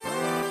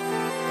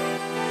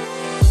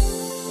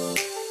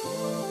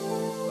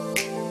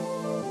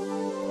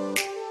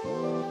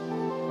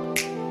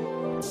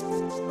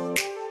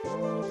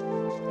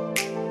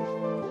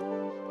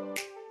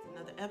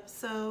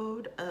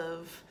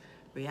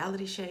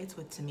Reality Shades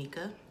with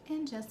Tamika.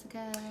 And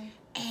Jessica.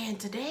 And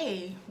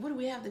today, what do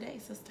we have today,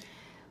 sister?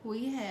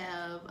 We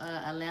have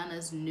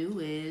Atlanta's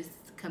newest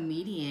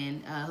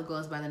comedian who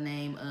goes by the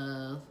name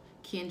of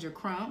Kendra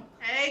Crump.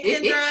 Hey,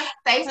 Kendra.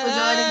 Thanks for joining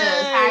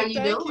us. How are you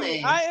thank you.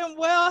 doing? I am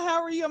well.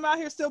 How are you? I'm out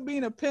here still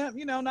being a pimp,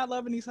 not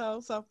loving these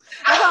hoes. So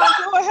that's how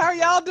I'm doing. How are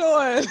y'all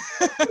doing?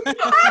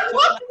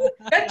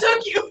 That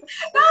took you.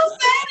 Don't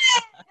say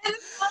that. No,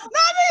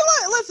 I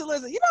mean,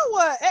 listen. You know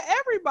what?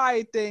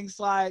 Everybody thinks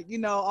like,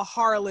 a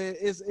harlot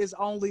is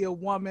only a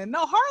woman.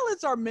 No,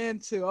 harlots are men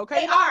too.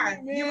 Okay, They are.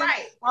 Men You're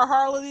right. Are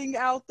harloting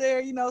out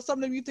there. Some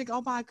of them you think,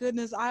 oh my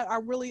goodness, I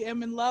really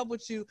am in love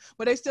with you,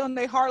 but they still in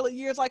their harlot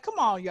years. Like, come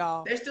on,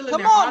 y'all. They're still in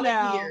Come their on harlot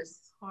now. years.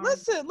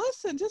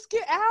 Listen, just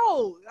get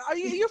out.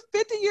 You're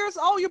 50 years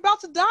old. You're about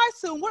to die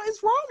soon. What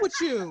is wrong with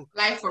you?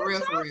 Like, for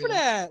real. For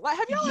that. Like,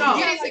 have y'all No.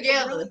 Get it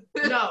together.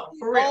 No,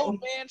 for real. Old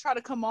man try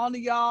to come on to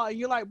y'all, and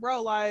you're like,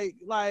 bro, like,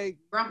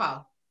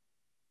 Grandpa.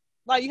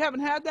 like you haven't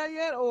had that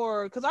yet,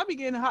 or because I be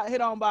getting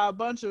hit on by a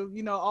bunch of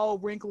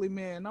old wrinkly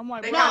men. I'm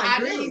like, They bro, kinda I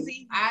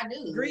greasy. do. I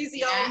do.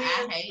 Greasy And old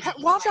I men. hate it.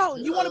 watch Like, out.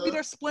 You want to be ugh.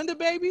 their Splenda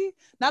baby,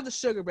 not the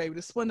sugar baby,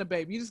 the Splenda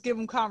baby. You just give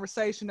them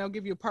conversation, they'll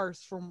give you a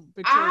purse from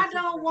Victoria's I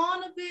don't Secret.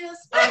 want to be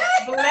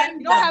a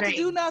You don't have to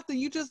do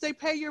nothing. They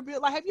pay your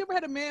bill. Like, have you ever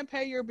had a man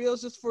pay your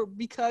bills just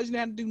because you didn't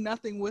have to do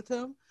nothing with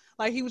him?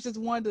 Like, he was just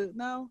wanted to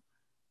know.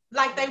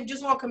 Like they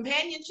just want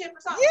companionship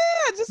or something?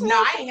 Yeah, just No,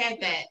 I ain't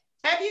had that.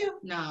 Have you?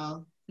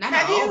 No. Not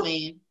Have an you? old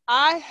man.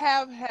 I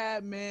have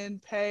had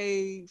men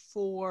pay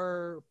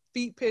for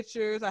feet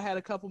pictures. I had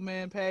a couple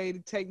men pay to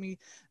take me,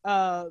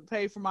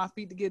 pay for my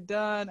feet to get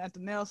done at the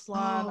nail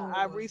salon. Oh.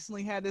 I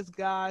recently had this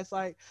guy. It's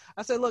like,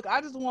 I said, look, I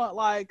just want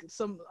like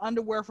some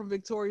underwear from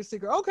Victoria's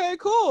Secret. Okay,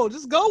 cool.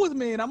 Just go with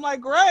me. And I'm like,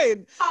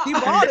 great. He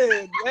bought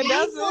it. And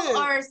that's People it.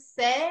 are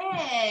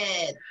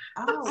sad.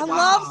 Oh, I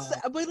wow.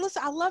 but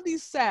listen, I love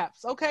these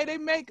saps. Okay, they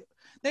make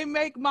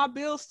my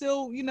bill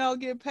still,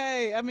 get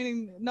paid. I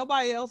mean,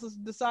 nobody else has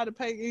decided to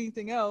pay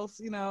anything else,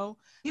 You don't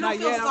Not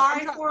feel yet.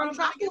 sorry for I'm them?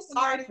 trying I to feel get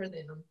sorry somebody. for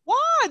them.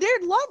 Why?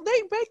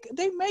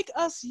 They make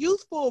us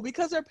youthful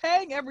because they're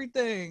paying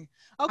everything.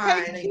 Okay, All right,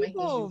 just they keep make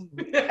us them.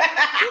 useful.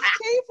 Just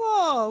keep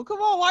them. Come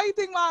on, why do you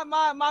think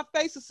my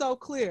face is so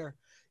clear?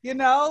 I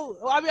mean,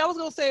 I was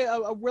gonna say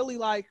a really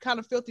like kind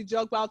of filthy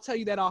joke, but I'll tell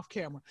you that off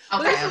camera.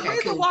 But Okay, there's a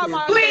reason cool, why cool.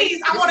 my Please,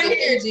 face I want to This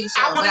is hear a it. PG I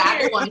show, want but to I hear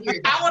do it. want to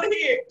hear I that. want to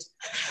hear it.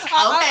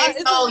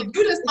 Okay, so you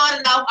just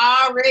started off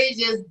already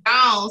just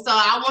gone. So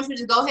I want you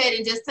to go ahead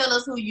and just tell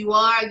us who you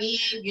are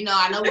again.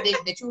 I know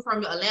that you're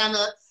from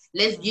Atlanta.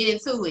 Let's get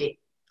into it.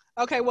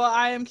 Okay, well,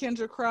 I am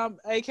Kendra Crump,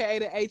 aka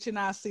the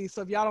HNIC.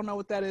 So if y'all don't know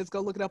what that is, go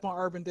look it up on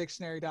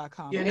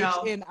urbandictionary.com.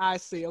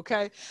 HNIC,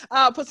 okay?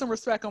 Put some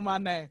respect on my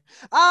name.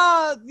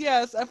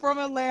 Yes, I'm from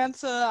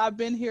Atlanta. I've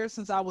been here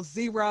since I was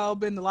 0,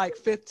 been to like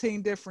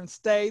 15 different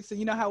states. And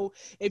you know how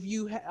if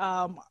you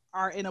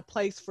are in a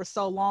place for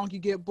so long, you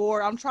get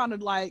bored? I'm trying to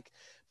like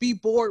be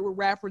bored with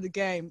Rapper the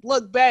Game.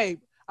 Look, babe,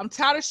 I'm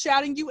tired of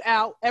shouting you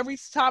out every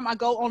time I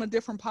go on a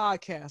different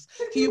podcast.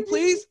 Can you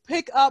please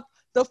pick up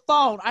the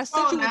phone? I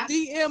sent you a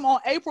DM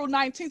on April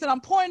 19th, and I'm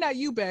pointing at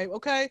you, babe,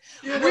 okay?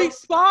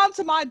 Respond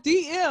to my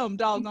DM,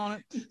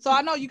 doggone it. So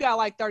I know you got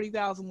like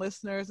 30,000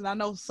 listeners, and I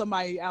know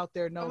somebody out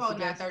there knows. Come on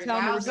now, Tell me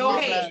 30,000. Go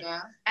ahead.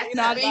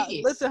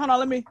 listen, hold on,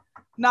 let me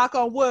knock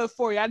on wood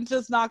for you. I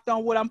just knocked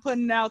on wood. I'm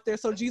putting it out there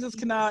so Jesus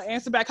can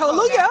answer back.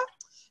 Hallelujah.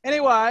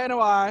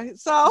 Anyway,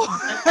 so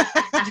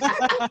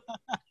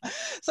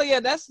so yeah,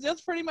 that's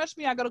just pretty much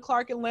me. I go to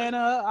Clark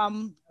Atlanta.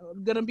 I'm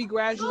gonna be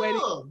graduating.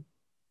 Cool.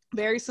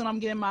 Very soon I'm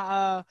getting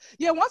my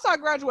once I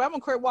graduate, I'm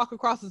gonna walk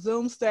across the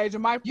Zoom stage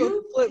and might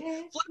flip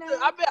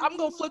I'm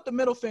gonna flip the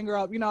middle finger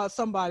up, at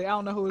somebody. I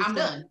don't know who it's I'm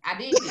gonna. done. I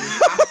did it.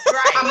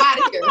 I'm out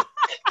of here.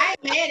 I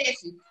ain't mad at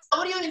you. So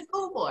what are you in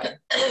school for?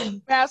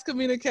 Mass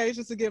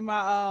communications to get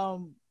my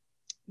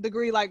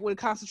degree, like with a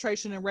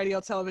concentration in radio,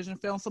 television,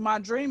 film. So my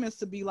dream is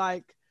to be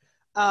like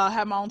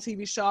have my own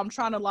TV show. I'm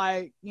trying to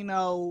like,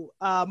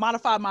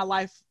 modify my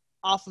life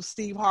off of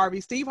Steve Harvey.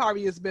 Steve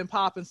Harvey has been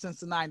popping since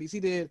the 90s. He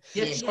did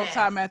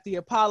Showtime at the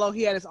Apollo.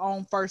 He had his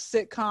own first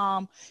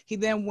sitcom. He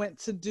then went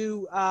to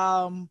do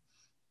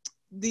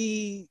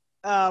the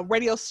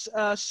radio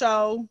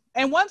show.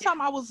 And one time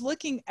I was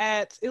looking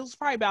at, it was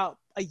probably about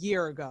a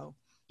year ago.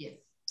 Yes.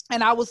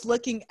 And I was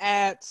looking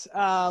at,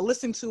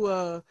 listening to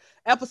a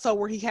episode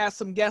where he had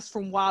some guests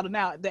from Wild 'N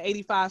Out, the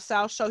 85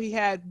 South show. He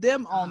had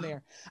them on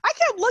there. I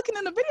kept looking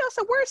in the video. I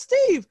said, where's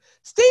Steve?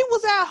 Steve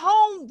was at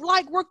home,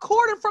 like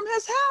recording from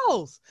his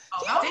house.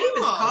 Steve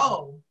is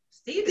cold.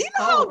 Steve is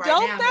cold how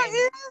dope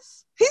that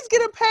is? He's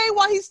getting paid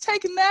while he's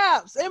taking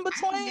naps in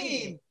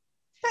between.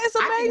 That's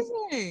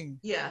amazing.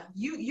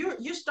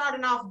 You're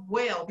starting off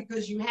well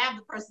because you have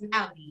the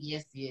personality.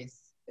 Yes.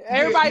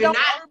 Everybody don't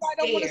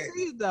want to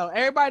see it though.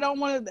 Everybody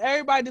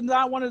does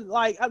not want to,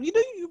 like,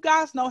 you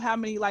guys know how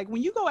many, like,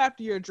 when you go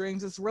after your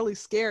dreams, it's really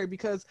scary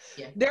because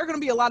there are going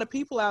to be a lot of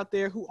people out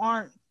there who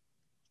aren't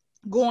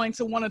going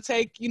to want to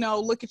take,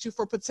 look at you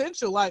for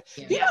potential. Like,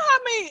 you know how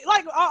many,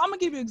 like, I'm gonna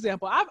give you an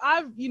example.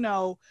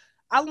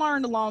 I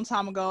learned a long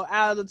time ago,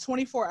 out of the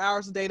 24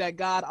 hours a day that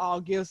God all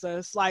gives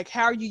us, like,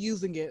 how are you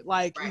using it?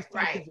 Like,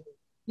 right.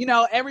 You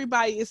know,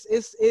 everybody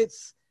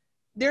it's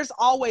there's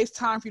always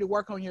time for you to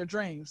work on your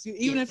dreams.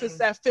 Even if it's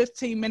that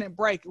 15-minute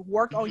break,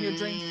 work on your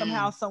dreams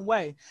somehow, some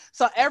way.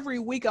 So every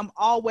week I'm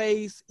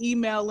always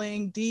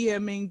emailing,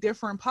 DMing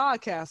different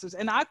podcasters.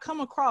 And I come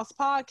across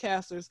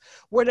podcasters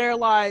where they're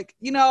like,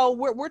 you know,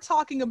 we're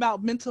talking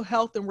about mental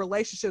health and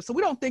relationships. So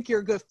we don't think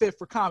you're a good fit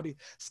for comedy.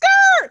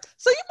 Skirt!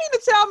 So you mean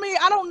to tell me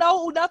I don't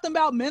know nothing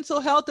about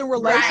mental health and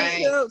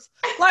relationships?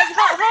 Right. Like,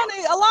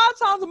 honey, a lot of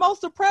times the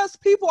most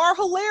depressed people are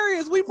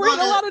hilarious. We bring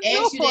a lot of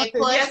joy.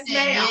 Yes,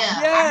 ma'am.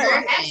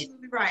 Yeah.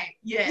 Absolutely right.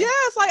 Yes.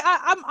 Yes, like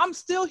I'm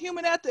still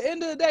human at the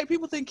end of the day.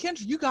 People think,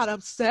 Kendra, you got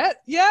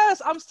upset.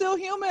 Yes, I'm still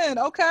human.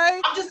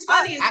 Okay. I'm just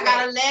funny. I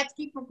gotta laugh to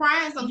keep from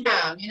crying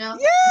sometimes, you know?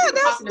 Yeah,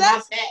 that's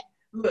about that.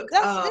 Look,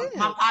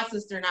 my pod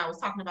sister and I was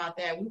talking about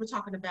that. We were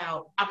talking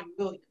about Robin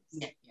Williams.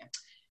 Yeah.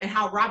 And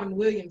how Robin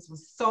Williams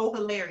was so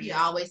hilarious. He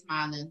always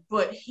smiling.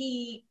 But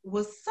he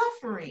was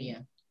suffering. Yeah.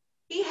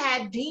 He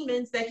had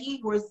demons that he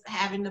was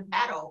having to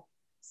battle.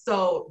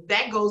 So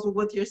that goes with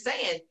what you're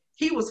saying.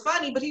 He was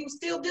funny, but he was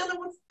still dealing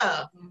with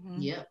stuff.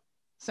 Yeah.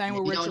 Same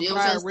with Richard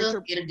Pryor.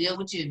 It'll deal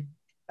with you.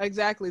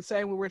 Exactly.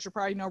 Same with Richard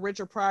Pryor. You know,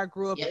 Richard Pryor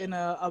grew up in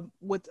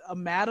with a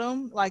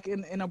madam, like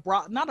in a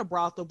not a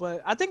brothel,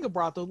 but I think a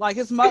brothel. Like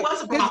his mother. It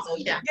was a brothel,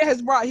 yeah.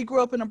 Yeah, he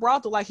grew up in a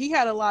brothel. Like he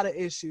had a lot of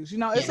issues. You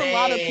know, it's a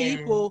lot of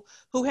people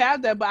who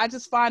have that, but I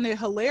just find it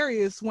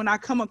hilarious when I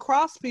come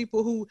across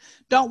people who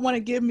don't want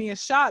to give me a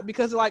shot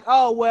because they're like,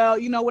 oh well,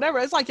 you know, whatever.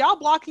 It's like y'all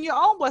blocking your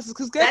own blessings.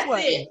 Because guess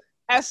what?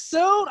 As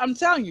soon, I'm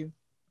telling you,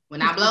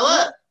 when I blow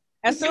up,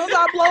 as soon as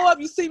I blow up,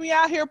 you see me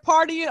out here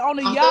partying on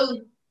a yacht.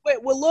 With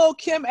Lil'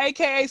 Kim,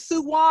 aka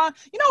Sue Won.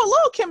 You know,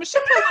 Lil' Kim, she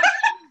put like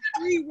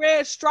 3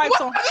 red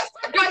stripes on her.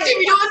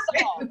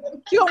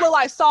 She don't look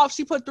like soft.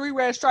 She put 3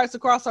 red stripes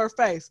across her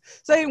face.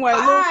 So anyway,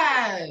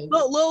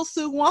 Lil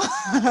Sue Won.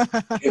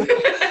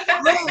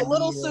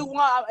 little Sue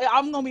Won.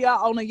 I'm gonna be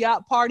out on a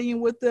yacht partying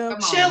with them,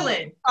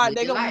 chilling. All right,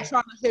 they're gonna be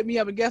trying to hit me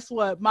up, and guess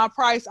what? My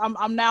price,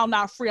 I'm now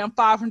not free. I'm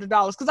 $500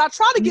 because I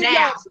try to give y'all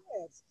a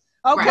chance.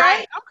 Okay,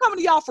 right. I'm coming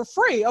to y'all for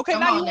free. Okay,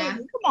 come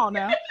on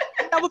now.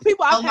 But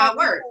people,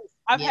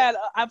 I've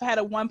had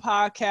a one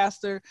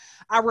podcaster.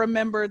 I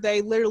remember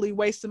they literally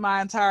wasted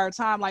my entire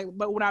time. Like,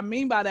 but what I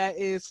mean by that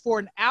is for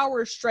an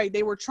hour straight,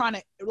 they were trying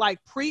to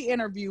like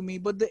pre-interview me,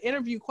 but the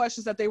interview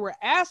questions that they were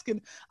asking,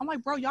 I'm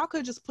like, bro, y'all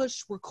could just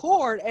push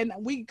record and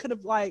we could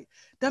have like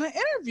done an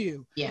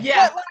interview. Yeah.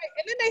 But, like,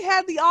 and then they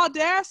had the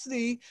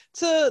audacity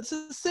to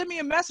send me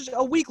a message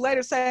a week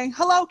later saying,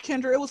 hello,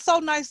 Kendra, it was so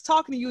nice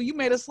talking to you. You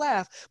made us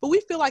laugh. But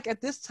we feel like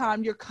at this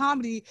time, your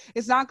comedy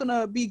is not going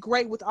to be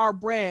great with our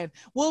brand.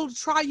 We'll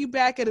try you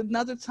back at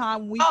another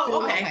time. We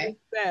feel like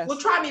best. Well,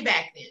 try me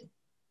back then.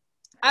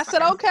 I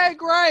said, okay,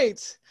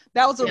 great.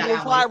 That was a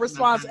reply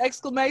response,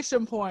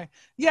 exclamation point.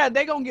 Yeah,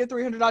 they gonna get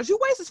 $300. You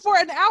wasted for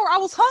an hour. I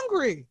was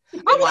hungry. I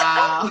was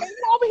hungry.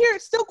 You over here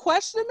still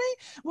questioning me?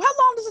 Well, how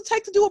long does it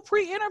take to do a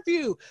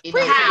pre-interview?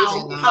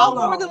 How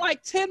more than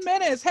like 10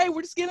 minutes. Hey,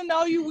 we're just getting to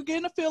know you. We're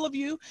getting a feel of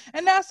you.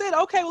 And that's it.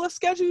 Okay, well, let's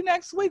schedule you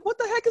next week. What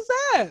the heck is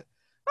that?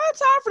 I have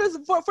time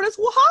for this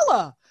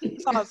Wahala.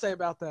 That's all I'll say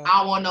about that. I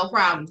don't want no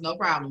problems.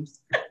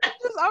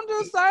 I'm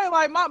just saying,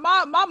 like my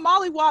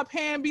mollywop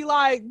hand be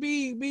like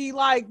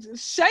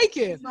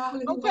shaking.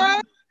 Okay,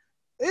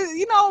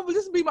 you know,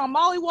 this be my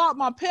mollywop,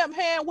 my pimp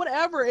hand,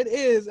 whatever it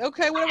is.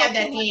 Okay, whatever. I have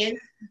that hand.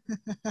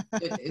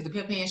 Is the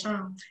pimp hand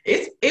strong?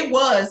 It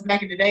was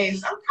back in the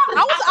days.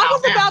 I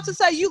was about to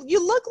say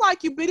you look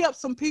like you beat up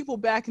some people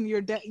back in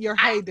your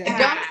heyday.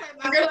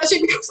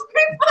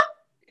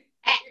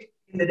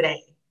 In the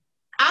day.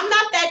 I'm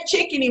not that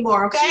chick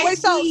anymore, okay? Wait,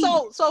 so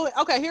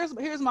okay,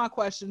 here's my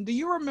question. Do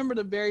you remember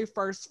the very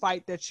first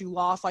fight that you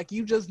lost? Like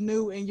you just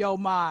knew in your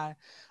mind.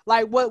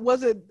 Like what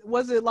was it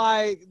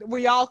like, were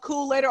y'all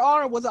cool later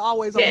on or was it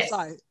always on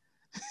site?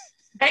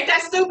 Ain't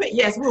that stupid?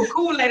 Yes, we were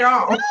cool later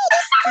on. No,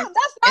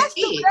 that's not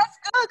stupid. That's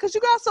good because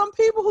you got some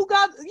people who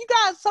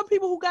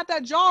got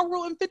that Ja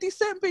Rule and 50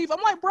 Cent beef.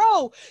 I'm like,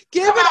 bro,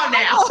 give it on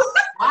now.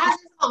 Why is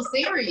it so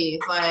serious?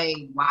 Like,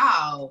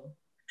 wow.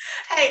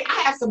 Hey,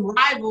 I have some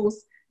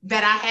rivals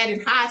that I had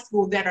in high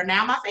school that are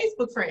now my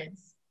Facebook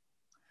friends.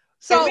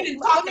 So we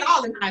didn't talk at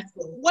all in high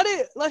school.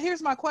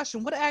 Here's my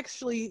question.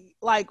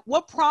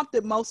 What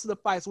prompted most of the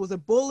fights? Was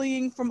it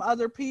bullying from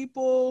other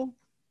people?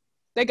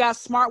 They got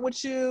smart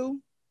with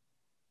you?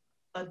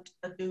 A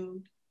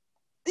dude.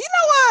 You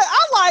know what?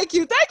 I like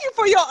you. Thank you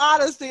for your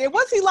honesty. And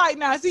what's he like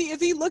now? Is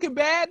he looking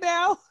bad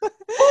now?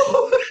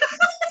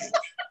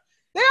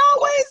 They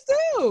always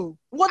do.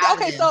 Well,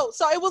 okay, so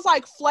it was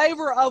like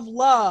flavor of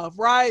love,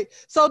 right?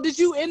 So did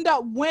you end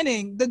up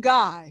winning the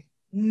guy?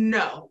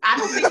 No, I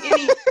don't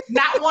think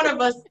not one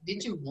of us.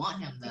 Did you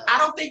want him though? I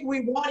don't think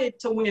we wanted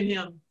to win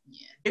him.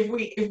 Yeah.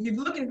 If you're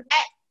looking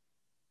back,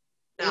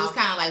 it was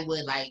kind of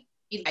like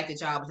he liked the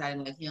job, but I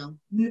didn't like him.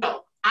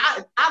 No,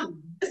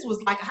 this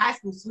was like a high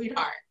school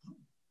sweetheart.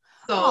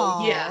 So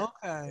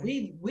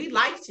we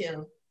liked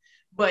him,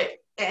 but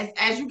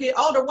as you get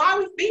older, why are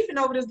we beefing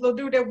over this little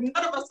dude that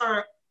none of us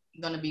are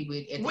gonna be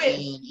with at the end.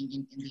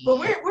 In the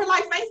but end. we're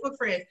like Facebook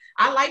friends.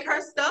 I like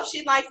her stuff.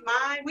 She likes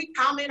mine. We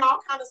comment all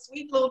kind of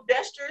sweet little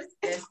gestures.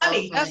 It's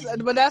funny.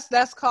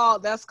 That's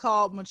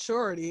called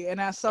maturity.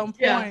 And at some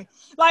point,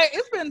 like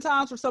it's been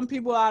times where some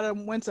people I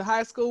went to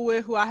high school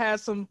with who I had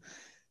some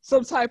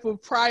type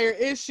of prior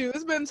issue.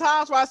 It's been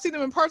times where I see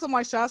them in person. I'm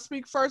like, should I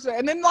speak first?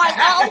 And then like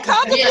I'm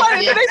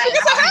contemplating. And they speak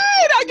and say,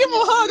 hey, and I give them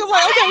a hug. I'm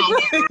like,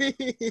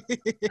 okay,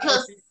 great.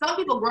 Because some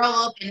people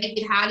grow up and they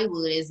get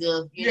Hollywood as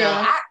if you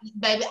know,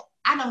 baby,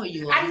 I know who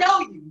you are. I know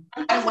you.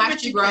 I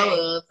watched you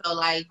grow up. So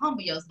like,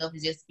 humble yourself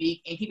and just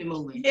speak and keep it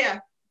moving. Yeah.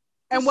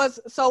 And was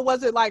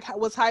it like,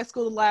 was high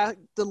school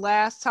the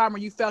last time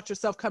where you felt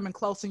yourself coming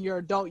close in your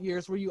adult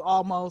years where you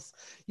almost,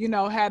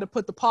 had to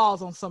put the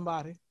pause on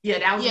somebody? Yeah,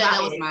 that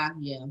was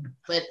mine.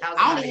 But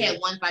I only had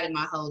one fight in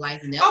my whole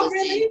life, and that was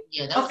really? it.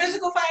 Yeah, that was a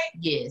physical fight.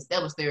 Yes,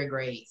 that was third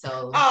grade.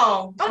 So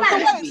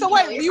so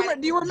wait,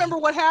 do you remember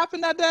what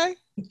happened that day?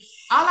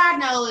 All I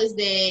know is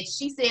that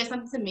she said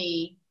something to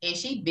me, and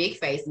she big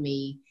faced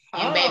me,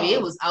 and baby,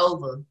 it was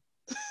over.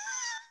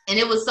 And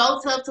it was so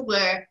tough to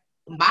where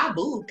my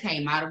boob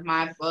came out of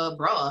my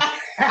bra.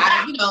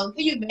 Can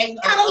you imagine?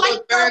 Like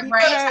third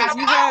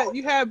grade.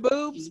 You had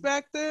boobs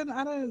back then?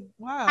 I didn't.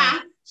 Wow. Huh?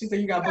 She said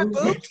you got boobs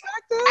back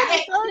then.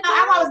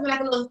 I've always been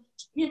like a little,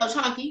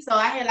 chunky. So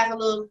I had like a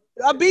little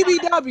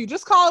BBW.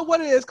 Just call it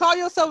what it is. Call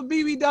yourself a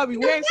BBW.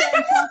 We ain't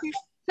saying chunky.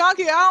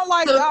 Chunky, I don't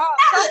like that.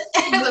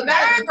 As a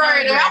third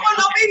grader, I wasn't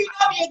no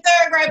BBW in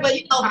third grade, but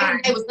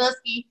it was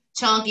husky.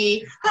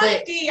 Chunky,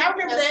 husky. I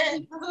remember that.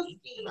 Husky.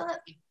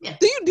 Yeah.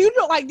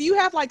 Do you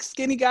have like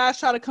skinny guys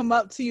try to come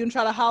up to you and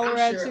try to holler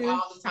at you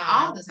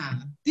all the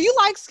time? Do you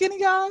like skinny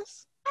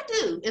guys? I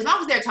do, as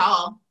long as they're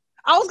tall.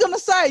 I was gonna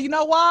say, you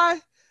know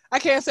why? I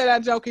can't say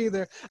that joke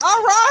either.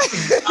 All right.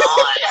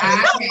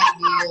 I can't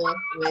deal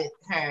with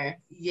her.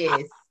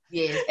 Yes.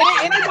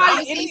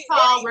 Anybody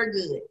tall, we're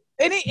good.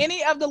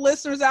 Any of the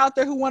listeners out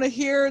there who want to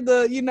hear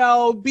the,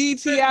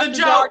 BT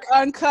After Dark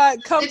uncut,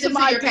 come to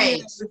my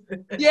page.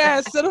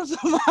 Yeah, send them to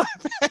my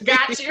page.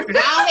 Got you. Go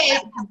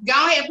ahead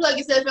and plug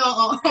yourself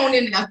on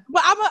in there.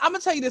 But I'm gonna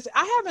tell you this.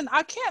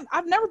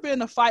 I've never been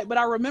in a fight, but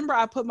I remember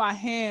I put my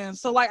hands.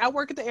 So like I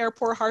work at the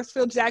airport,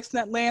 Hartsfield Jackson,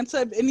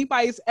 Atlanta. If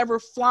anybody's ever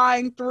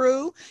flying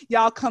through,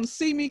 y'all come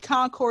see me,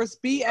 Concourse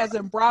B as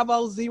in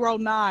Bravo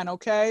 09,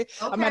 okay?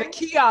 I'm at a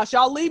kiosk.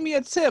 Y'all leave me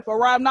a tip, all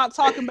right? I'm not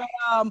talking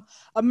about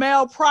a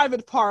male private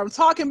part. I'm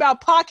talking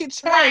about pocket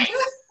change.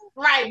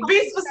 Right.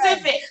 Be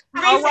specific.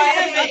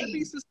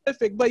 Be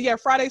specific. But yeah,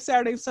 Friday,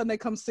 Saturday, Sunday,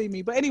 come see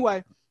me. But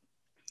anyway,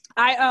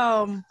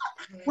 I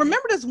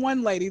remember this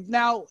one lady.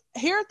 Now,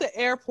 here at the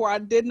airport, I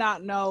did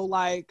not know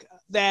like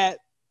that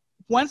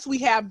once we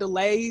have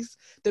delays,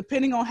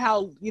 depending on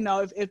how,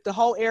 if the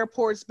whole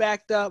airport's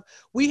backed up,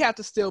 we have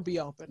to still be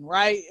open,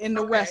 right? In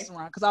the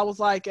restaurant. Because I was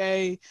like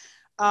a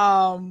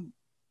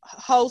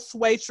host,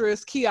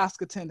 waitress,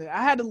 kiosk attendant.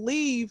 I had to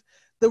leave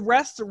the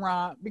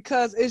restaurant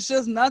because it's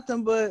just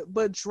nothing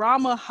but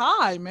drama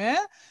high, man.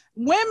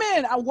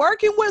 Women, I'm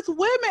working with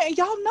women, and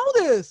y'all know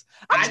this.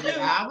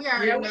 We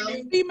already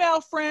know. Female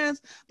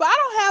friends, but I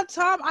don't have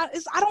time.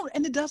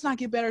 And it does not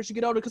get better as you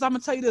get older. Because I'm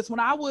gonna tell you this: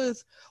 when I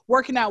was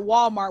working at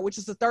Walmart, which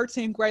is the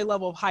 13th grade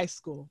level of high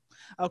school,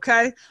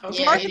 okay, it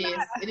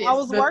is. I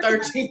was working.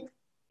 13th.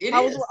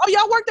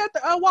 Y'all worked at the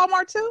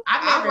Walmart too?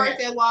 I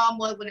worked at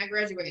Walmart when I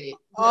graduated.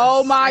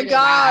 Oh my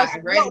gosh! I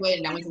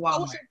graduated and I went to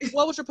Walmart.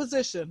 What was your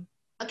position?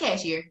 A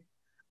cashier.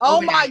 Oh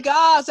my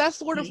gosh,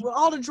 that's where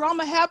all the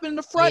drama happened in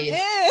the front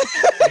end.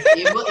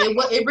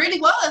 It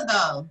really was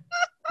though.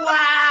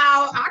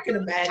 Wow, I can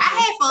imagine. I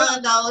had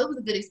fun though. It was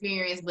a good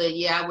experience, but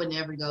yeah, I would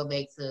never go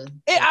back to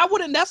it. I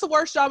wouldn't. That's the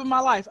worst job in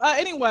my life.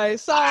 Anyway,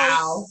 so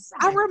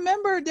I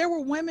remember there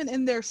were women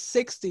in their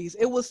 60s.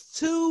 It was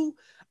two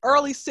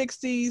early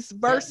 60s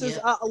versus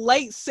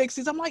late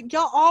 60s. I'm like,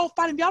 y'all all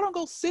fighting. Y'all don't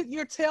go sit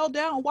your tail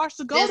down and watch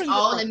the Golden Girls. That's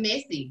all and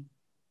messy.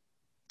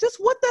 Just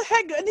what the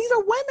heck? And these are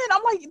women.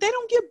 I'm like, they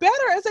don't get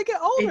better as they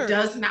get older. It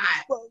does not.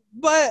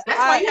 But that's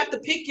why you have to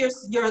pick your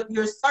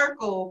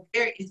circle.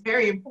 It's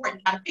very important.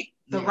 You got to pick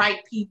the right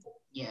people.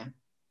 Yeah.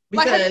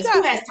 Because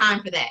who has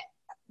time for that?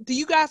 Do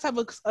you guys have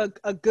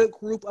a good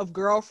group of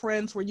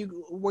girlfriends where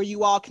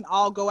you all can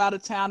all go out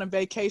of town and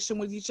vacation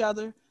with each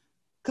other?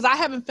 Because I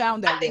haven't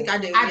found that. I think I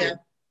do.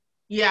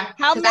 Yeah.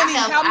 How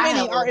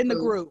many are in the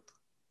group?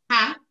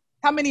 Huh?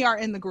 How many are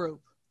in the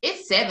group?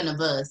 It's 7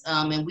 of us,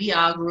 and we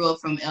all grew up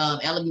from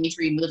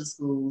elementary, middle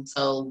school,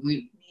 so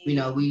we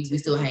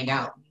still hang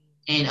out,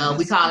 and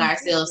we call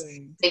ourselves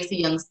Sexy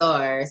Young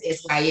Stars,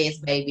 SYS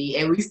baby,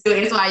 and we still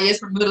SYS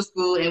from middle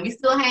school, and we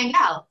still hang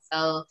out.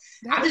 So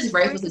I'm just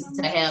grateful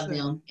to have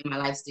them in my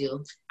life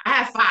still. I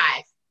have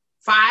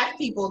 5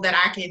 people that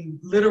I can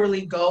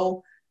literally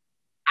go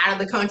out of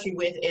the country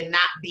with and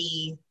not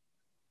be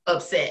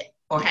upset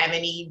or have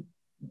any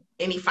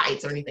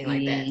fights or anything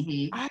like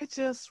that. I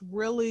just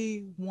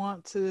really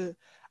want to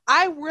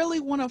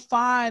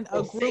find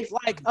a group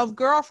like of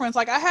girlfriends.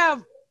 Like I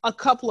have a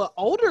couple of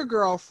older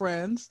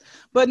girlfriends,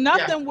 but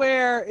nothing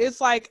where it's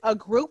like a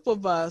group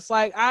of us.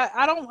 Like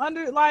I don't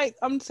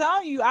I'm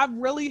telling you, I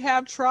really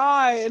have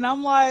tried, and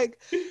I'm like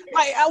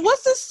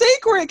what's the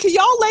secret? Can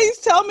y'all ladies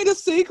tell me the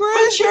secret?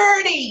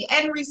 Maturity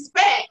and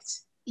respect.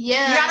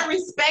 Yeah, you gotta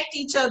respect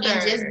each other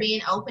and just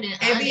being open and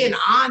honest. Being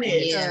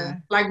honest. Yeah,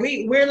 like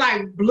we're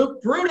like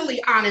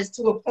brutally honest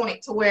to a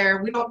point to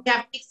where we don't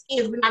have thick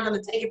skins. We're not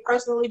gonna take it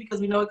personally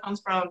because we know it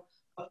comes from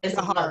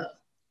the heart.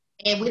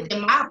 And within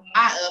my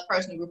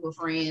personal group of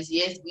friends,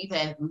 yes, we've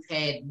had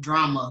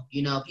drama.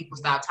 You know, people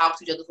stop talking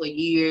to each other for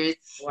years,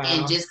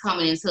 and just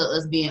coming into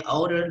us being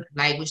older,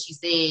 like what she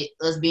said,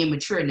 us being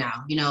mature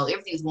now. You know,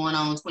 everything's going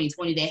on.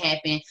 2020 that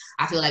happened.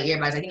 I feel like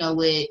everybody's like, you know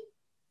what,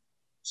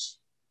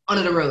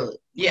 under the rug.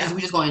 Yeah,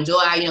 we just gonna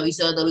enjoy each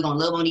other. We're gonna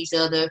love on each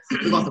other.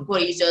 We're gonna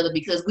support each other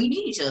because we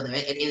need each other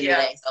at the end of the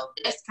day. So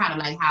that's kind of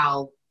like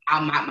how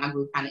my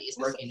group kind of is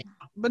working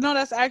now. But no,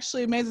 that's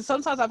actually amazing.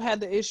 Sometimes I've had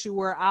the issue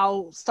where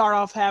I'll start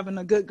off having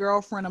a good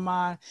girlfriend of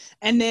mine,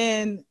 and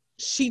then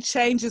she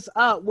changes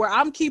up where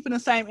I'm keeping the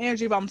same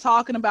energy if I'm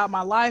talking about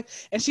my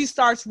life, and she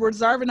starts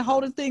reserving and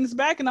holding things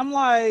back. And I'm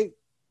like,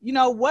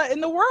 what in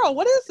the world?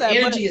 What is that?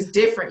 Energy is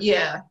different.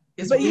 Yeah.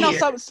 But weird.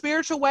 Some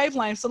spiritual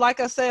wavelength. So like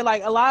I said,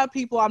 like a lot of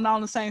people I'm not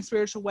on the same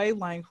spiritual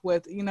wavelength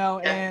with,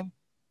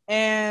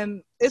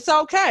 and it's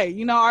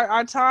okay.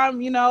 Our time,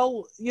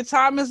 your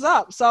time is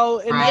up.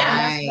 So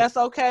that's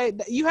okay.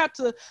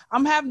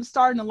 I'm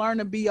starting to learn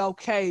to be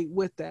okay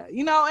with that,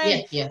 and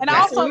and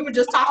that's what we were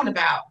just talking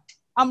about.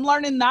 I'm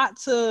learning not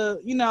to,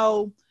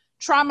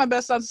 try my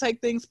best not to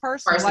take things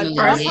personally. Like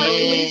one person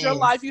leaves your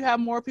life, you have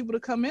more people to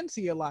come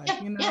into your life,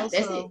 that's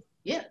it.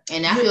 Yeah,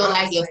 and I feel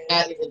like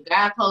if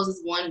God closes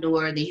one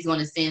door, then He's going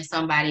to send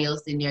somebody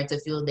else in there to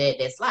fill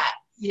that slot.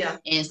 Yeah,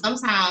 and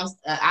sometimes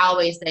I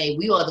always say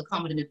we are the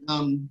common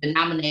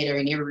denominator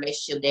in every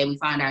relationship that we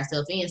find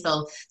ourselves in.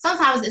 So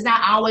sometimes it's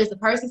not always the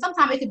person.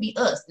 Sometimes it could be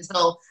us. And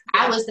so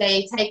I would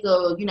say take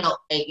a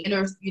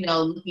inner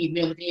looking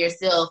within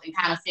yourself and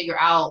kind of figure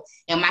out,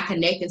 am I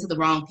connecting to the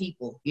wrong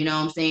people? You know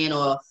what I'm saying?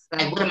 Or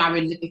like, what am I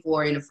really looking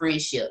for in a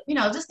friendship?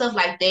 Just stuff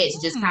like that. To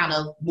just kind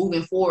of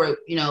moving forward.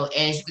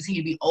 As you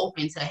continue to be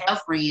open to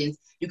have friends,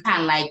 you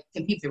kind of like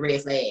can peep the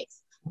red flags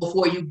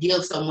before you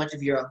give so much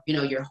of your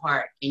your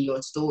heart and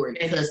your story,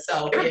 because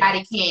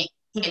everybody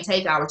can't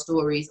take our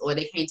stories, or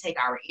they can't take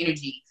our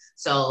energy.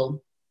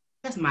 So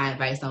that's my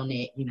advice on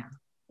that.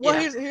 Well,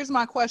 here's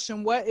my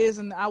question. What is,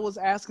 and I was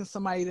asking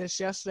somebody this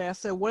yesterday, I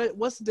said,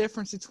 what's the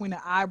difference between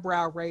an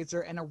eyebrow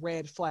raiser and a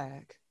red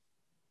flag?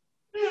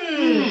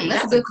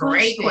 That's a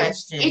great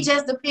question. It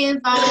just depends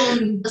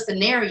on the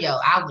scenario,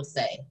 I would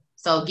say.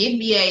 So give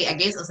me a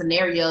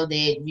scenario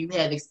that you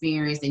have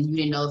experienced and you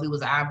didn't know if it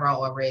was an eyebrow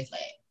or a red flag.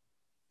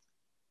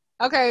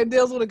 Okay, it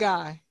deals with a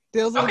guy.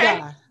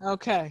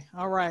 Okay,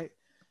 all right.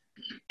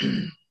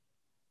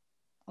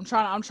 I'm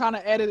trying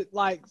to edit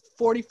like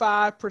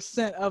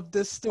 45% of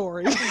this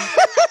story. Go ahead,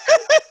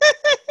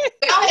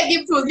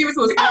 give it to us.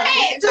 Go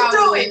ahead, just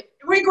do it.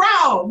 We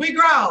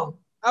grown.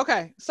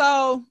 Okay,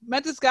 so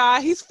met this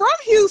guy. He's from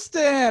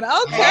Houston.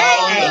 Okay.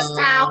 Hey,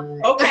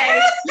 okay.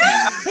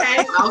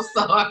 Okay. I'm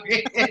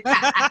sorry. I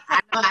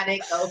know how that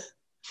goes.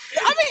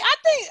 I mean,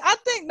 I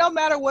think no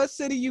matter what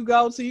city you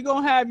go to, you're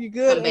gonna have your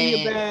good and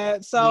your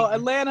bad. So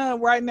Atlanta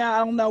right now,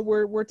 I don't know,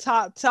 we're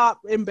top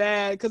and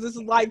bad, because it's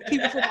like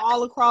people from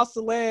all across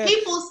the land.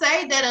 People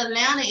say that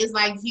Atlanta is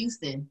like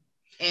Houston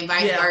and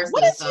vice versa.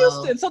 What is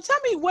Houston? So tell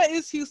me, what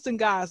is Houston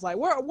guys like?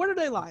 What are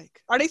they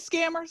like? Are they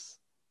scammers?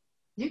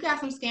 You got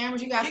some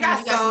scammers. You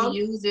got some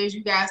users.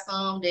 You got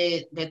some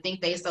that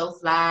think they so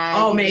fly.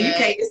 Oh man,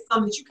 it's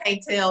something that you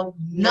can't tell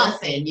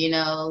nothing.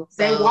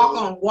 They walk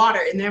on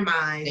water in their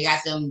mind. They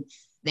got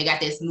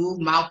that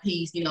smooth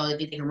mouthpiece. That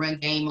they can run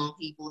game on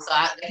people. So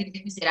like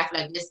you said, I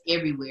feel like this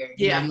everywhere.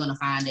 You're gonna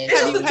find that.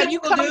 Have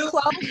you come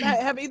close?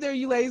 Have either of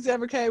you ladies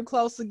ever came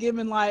close to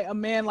giving like a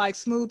man like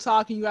smooth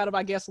talking you out of,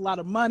 I guess, a lot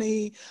of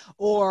money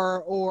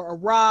or a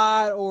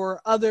ride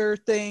or other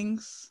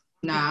things?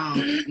 No.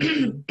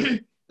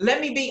 Let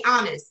me be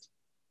honest.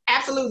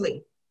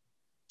 Absolutely.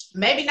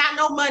 Maybe not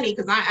no money,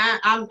 because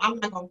I'm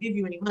not gonna give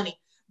you any money,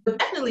 but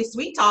definitely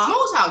sweet talk.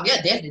 Smooth talk, yeah,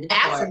 definitely.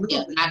 Absolutely.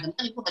 Yeah, not the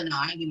money part. No,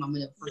 I ain't give my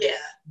money up free. Yeah.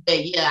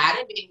 But yeah, I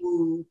didn't be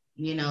moved,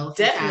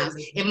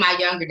 definitely in my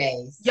younger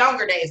days.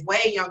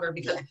 Way younger,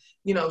 because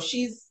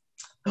she's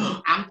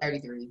I'm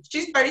 33.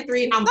 She's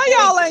 33 and I'm no,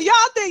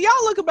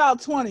 y'all look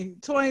about 20,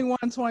 21,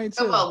 22.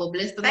 Oh, well,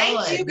 bless the Thank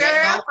Lord. you,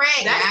 girl.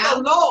 That's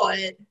the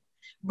Lord.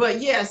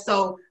 But yeah,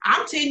 so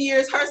I'm 10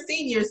 years her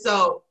senior.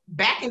 So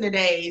back in the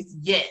days,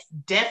 yes,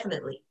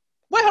 definitely.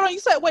 Wait, hold on.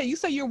 You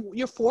say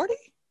you're 40?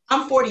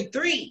 I'm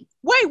 43.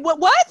 Wait,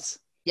 what?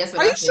 Yes,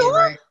 are you sure?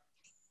 Right?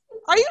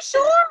 Are you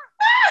sure?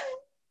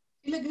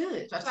 You look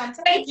good.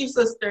 Thank you,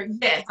 sister.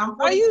 Yes, I'm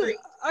 43.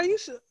 Are you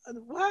sure?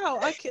 Wow,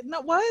 I can't.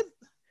 No, what?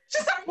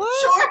 She's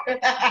sure.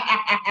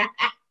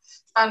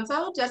 I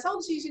told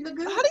you she look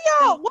good. How do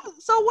y'all? What do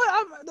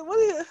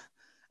you?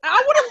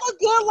 I wouldn't look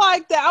good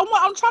like that.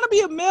 I'm trying to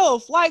be a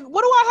MILF. Like,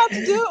 what do I have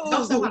to do?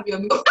 Don't be a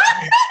MILF.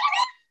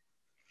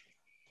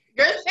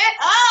 Girl, shut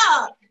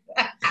up.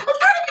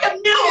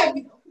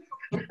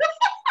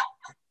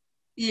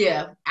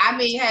 Yeah, I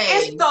mean, hey,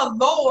 it's the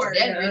Lord.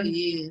 That really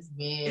is,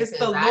 man. It's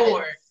the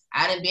Lord.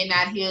 I done been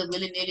out here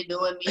willy-nilly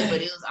doing me,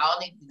 but it was all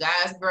in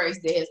God's grace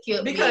that has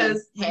kept me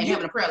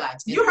having a prayer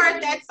life. You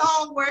heard that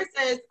song where it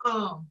says,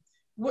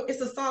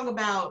 it's a song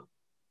about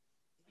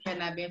had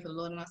not been for the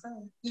Lord on my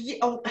side. Yeah,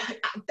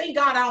 thank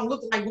God I don't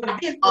look like what I've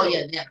been through. Oh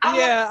yeah,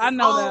 yeah, I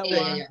know that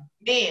one. Yeah.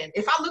 Man,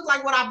 if I look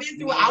like what I've been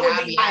through, I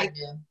would be like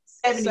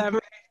 70.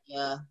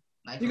 Yeah.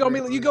 Like you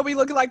gonna be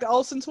looking like the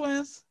Olsen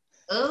twins?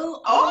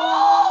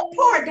 Oh,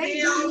 poor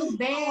damn.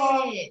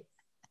 Bad.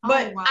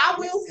 But I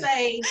will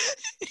say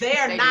they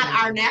are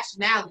not our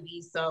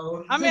nationality,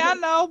 so I mean I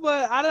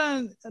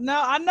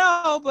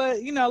know,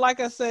 but you know, like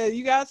I said,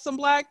 you got some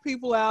black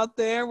people out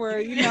there where,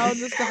 you know,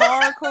 just the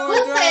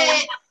hardcore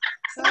drugs.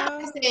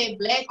 Somebody said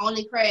black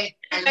only crack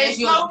unless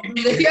you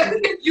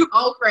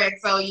on crack,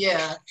 so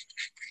yeah.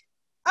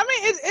 I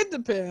mean, it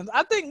depends.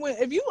 I think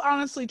if you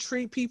honestly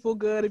treat people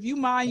good, if you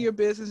mind your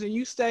business and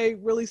you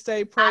really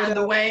stay prayed out of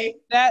the way,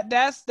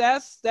 that's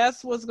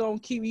what's gonna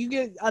keep you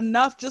get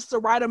enough, just the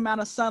right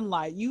amount of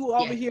sunlight. You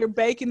over here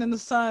baking in the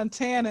sun,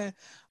 tanning,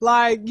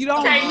 like you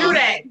can't do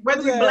that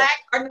whether you're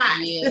black or not.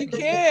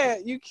 Yeah.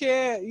 You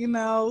can't. You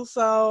know.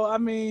 So I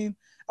mean.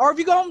 Or if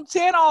you're gonna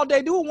tan all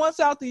day, do it once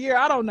out the year.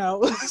 I don't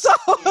know. So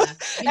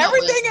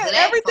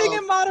everything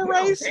in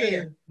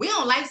moderation. We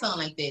don't like sun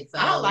like that. So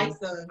I don't like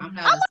sun. I'm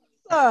not.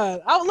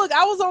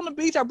 I was on the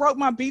beach. I broke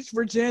my beach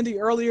virginity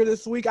earlier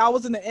this week. I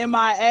was in the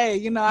MIA.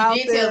 You know,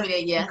 you did tell me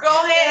that. Yeah.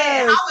 Go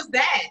ahead. Yes. How was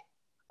that?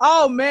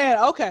 Oh man.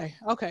 Okay.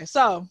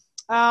 So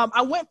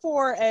I went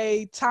for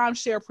a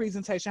timeshare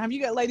presentation. Have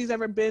you ladies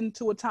ever been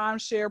to a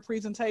timeshare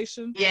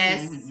presentation?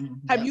 Yes.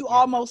 Have you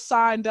almost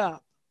signed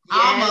up?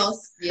 Yes.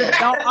 Almost, yeah.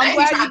 I'm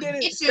glad you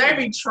didn't. They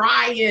be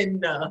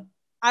trying.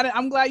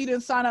 I'm glad you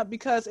didn't sign up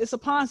because it's a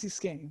Ponzi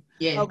scheme.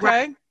 Yeah. Okay.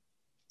 Right.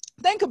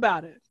 Think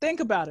about it.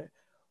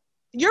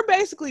 You're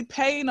basically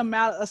paying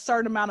a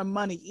certain amount of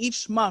money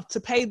each month to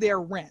pay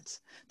their rent,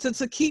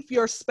 to keep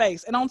your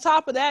space, and on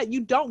top of that, you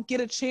don't get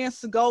a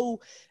chance to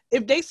go.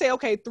 If they say,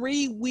 okay,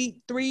 3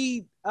 week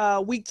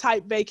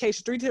type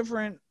vacation, 3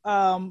 different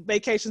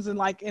vacations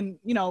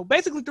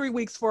basically 3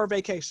 weeks for a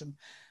vacation.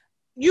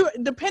 You,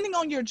 depending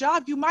on your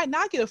job, you might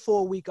not get a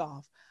full week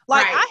off.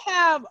 Like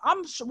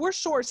we're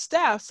short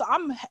staffed, so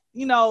I'm,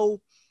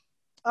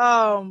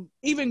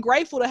 even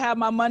grateful to have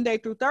my Monday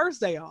through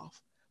Thursday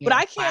off, but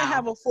I can't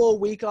have a full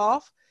week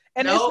off.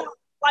 And it's not,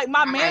 like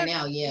my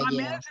manager,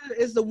 manager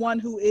is the one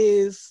who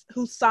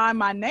signed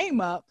my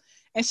name up,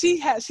 and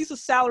she's a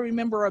salary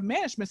member of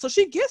management, so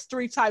she gets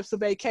 3 types of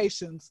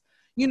vacations.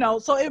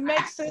 So it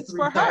makes sense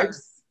for her.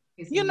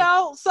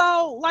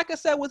 So like I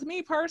said, with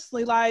me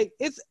personally, like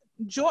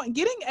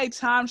getting a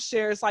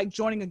timeshare is like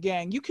joining a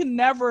gang. You can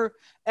never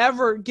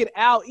ever get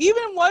out.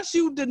 Even once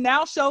you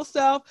denounce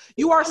yourself,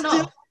 you are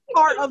still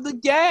part of the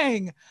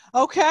gang.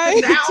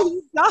 Okay, until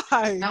you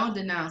die. Don't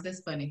denounce. That's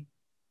funny.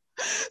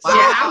 Wow.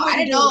 I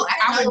didn't know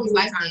it was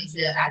like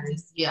that.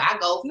 I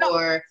go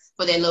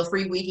for that little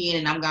free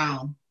weekend and I'm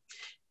gone.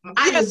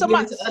 I just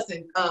given to us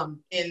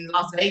in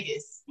Las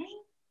Vegas.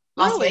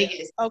 Las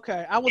Vegas.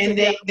 Okay,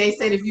 they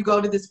said if you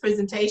go to this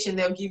presentation,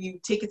 they'll give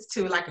you tickets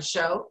to like a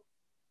show.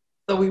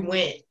 So we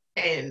went,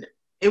 and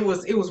it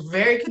was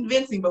very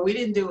convincing, but we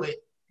didn't do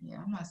it. Yeah,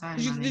 I'm not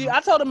signing.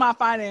 I told him my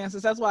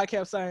finances. That's why I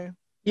kept saying.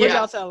 What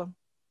y'all tell him?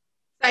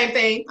 Same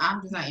thing.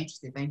 I'm just not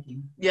interested. Thank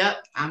you.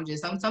 Yep. I'm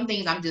just some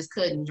things I'm just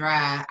cutting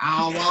dry. I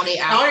don't want it.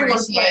 I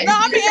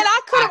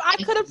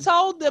could have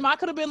told them. I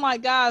could have been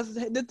like, guys,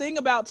 the thing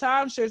about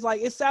timeshares,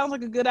 like, it sounds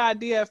like a good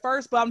idea at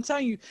first, but I'm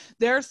telling you,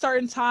 there are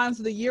certain times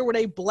of the year where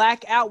they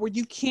black out, where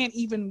you can't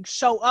even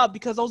show up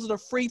because those are the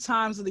free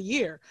times of the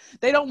year.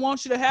 They don't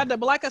want you to have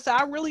that. But like I said,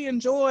 I really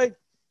enjoyed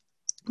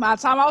my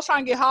time. I was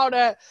trying to get hollered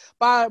at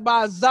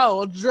by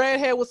Zoe, a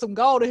dreadhead with some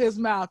gold in his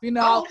mouth.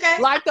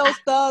 Like those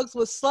thugs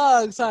with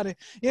slugs, honey.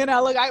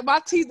 Look,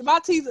 my teeth.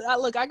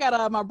 Look, I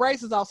got my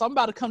braces off, so I'm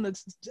about to come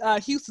to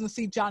Houston to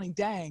see Johnny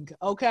Dang.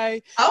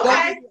 Okay.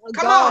 Okay.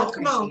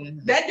 Come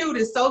on. That dude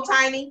is so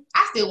tiny.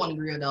 I still want a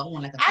grill though. I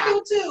want like a top. I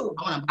do too.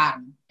 I want a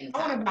bottom. I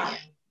want a bottom.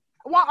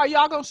 Why are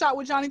y'all gonna shop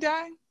with Johnny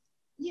Dang?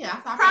 Yeah,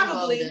 I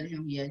probably.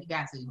 Yeah, you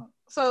got to.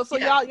 So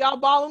y'all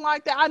balling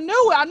like that? I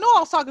knew I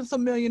was talking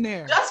some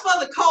millionaire. Just for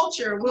the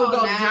culture, we'll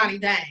go to Johnny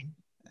Dang.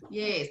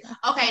 Yes.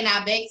 Okay,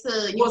 now back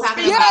to you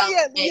talking about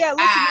the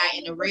eye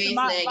and the red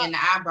leg and the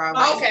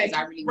eyebrow. Okay,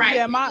 right.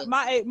 Yeah, my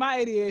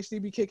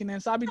ADHD be kicking in,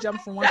 so I be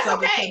jumping from one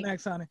subject to the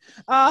next, honey.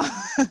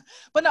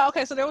 But no,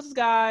 okay. So there was this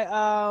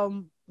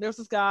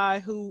guy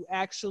who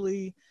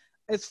actually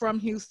is from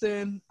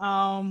Houston.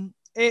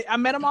 I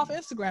met him off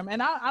Instagram,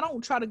 and I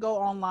don't try to go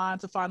online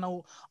to find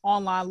no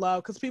online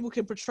love, because people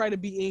can portray to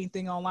be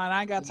anything online.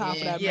 I ain't got time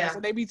for that mess. So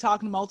they be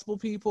talking to multiple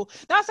people.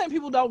 Not saying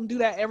people don't do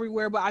that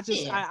everywhere, but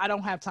I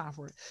don't have time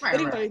for it. Right,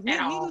 anyway,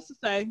 needless to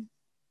say,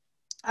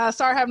 I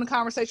started having a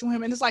conversation with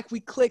him, and it's like we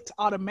clicked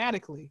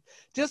automatically.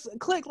 Just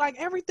click, like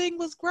everything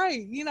was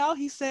great. He's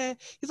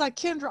like,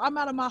 Kendra, I'm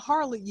out of my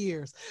harlot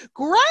years.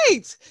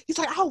 Great. He's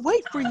like, I'll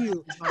wait for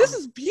you. This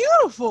is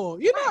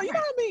beautiful. You know what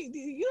I mean?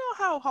 You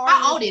know how hard.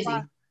 How old is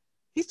he?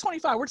 He's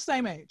 25. We're the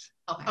same age.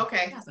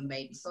 Okay. Got some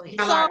babies. Go ahead.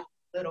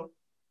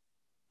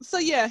 So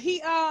yeah,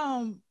 he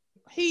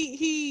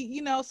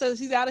says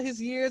he's out of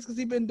his years because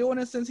he's been doing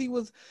it since he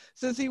was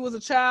a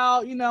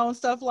child, and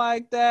stuff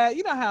like that.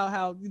 You know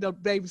how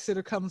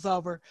babysitter comes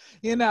over,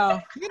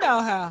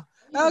 how.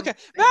 Okay,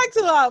 back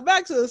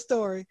to the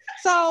story.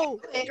 So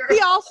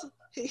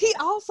he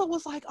also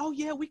was like, oh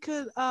yeah, we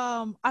could.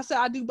 I said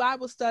I do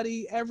Bible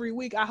study every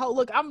week. I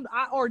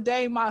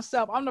ordained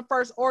myself. I'm the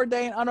first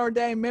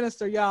unordained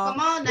minister, y'all. Come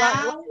on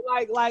now.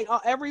 Like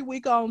every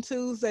week on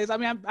Tuesdays. I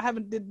mean, I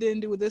didn't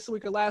do it this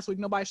week or last week.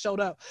 Nobody showed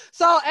up.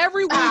 So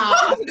every week.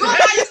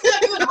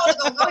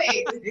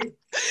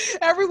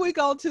 Every week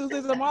on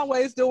Tuesdays, I'm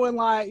always doing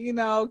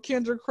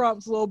Kendra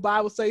Crump's little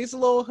Bible study. It's a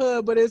little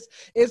hood, but it's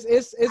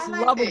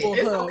lovable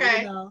hood.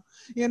 Okay.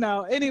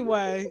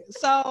 Anyway,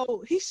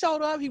 so he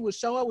showed up. He would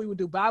show up. We would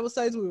do Bible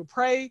studies. We would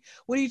pray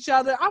with each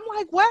other. I'm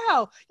like,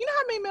 wow. You know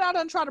how many men I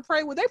done try to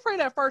pray with? They pray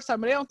that first time,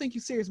 but they don't think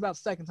you're serious about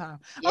the second time.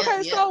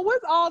 So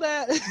with all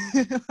that,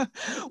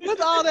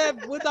 with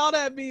all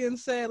that being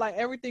said,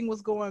 everything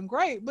was going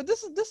great. But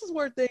this is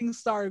where things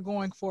started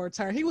going for a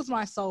turn. He was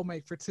my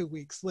soulmate for 2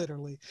 weeks,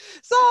 literally.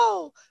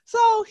 So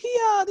he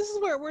this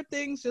is where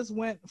things just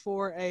went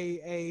for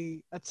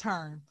a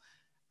turn.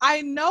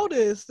 I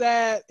noticed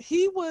that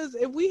he was,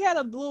 if we had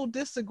a little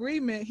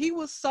disagreement, he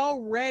was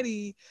so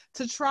ready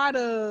to try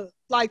to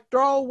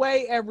throw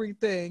away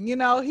everything. He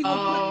would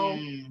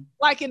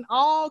put, in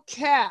all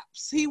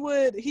caps, he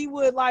would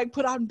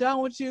put, I'm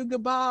done with you,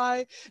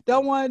 goodbye,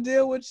 don't want to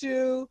deal with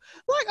you.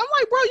 I'm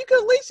like, bro, you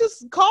could at least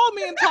just call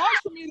me and talk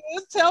to me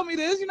this, tell me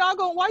this. I'm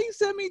going, why you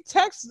send me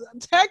Texas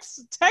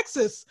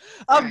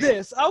of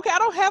this? Okay, I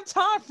don't have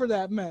time for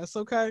that mess.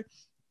 Okay.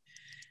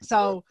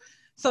 So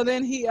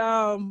then he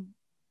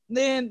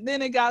Then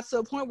it got to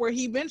a point where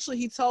he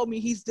told me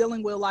he's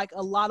dealing with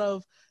a lot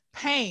of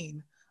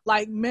pain,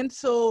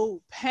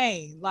 mental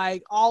pain,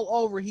 all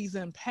over. He's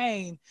in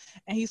pain,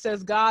 and he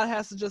says God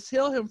has to just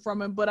heal him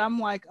from it. But I'm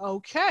like,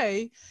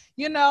 okay,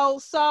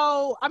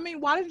 so I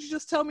mean, why didn't you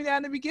just tell me that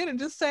in the beginning?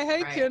 Just say,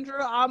 hey, right.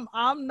 Kendra,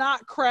 I'm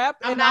not crap.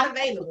 I'm not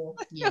available.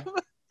 Yeah.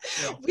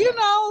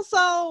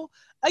 So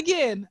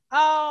again,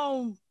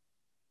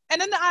 and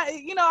then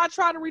I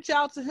tried to reach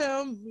out to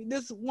him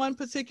this one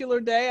particular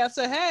day. I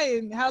said,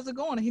 hey, how's it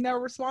going? And he never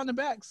responded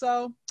back.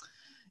 So,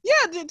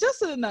 yeah,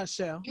 just in a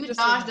nutshell. You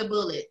dodged the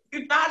bullet.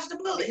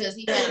 Because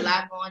he had a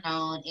lot going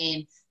on.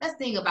 And that's the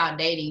thing about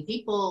dating.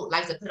 People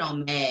like to put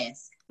on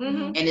masks.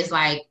 Mm-hmm. And it's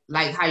like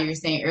how you were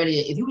saying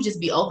earlier, if you would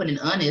just be open and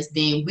honest,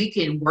 then we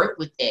can work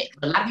with that.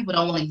 But a lot of people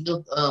don't want to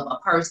give a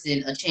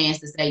person a chance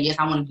to say, yes,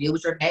 I want to deal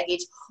with your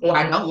baggage, or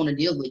I don't want to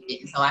deal with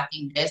it. And so I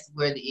think that's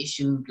where the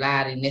issue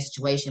lied in this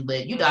situation.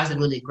 But you dodged it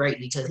really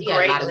greatly because he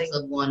got a lot of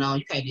stuff going on.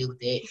 You can't deal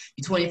with that.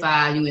 You're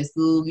 25, you in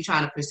school, you're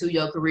trying to pursue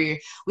your career.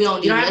 We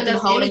don't need nothing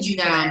holding you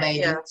down, baby.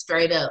 Yeah.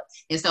 Straight up.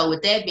 And so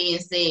with that being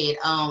said,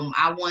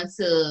 I want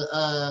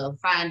to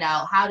find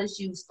out, how did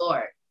you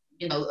start,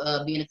 being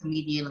a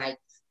comedian?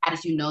 How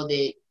did you know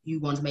that you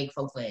want to make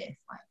folks laugh?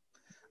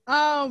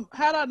 How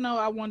did I know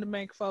I wanted to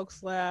make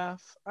folks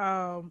laugh?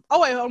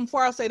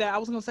 Before I say that, I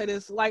was gonna say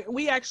this.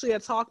 We actually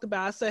had talked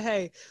about. I said,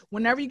 hey,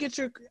 whenever you get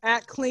your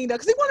act cleaned up,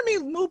 because he wanted me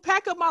to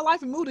pack up my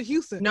life and move to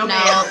Houston. No. You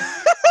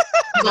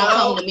gonna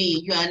come to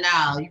me? You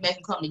make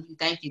him come to you.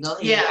 Thank you. Go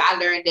ahead. Yeah, I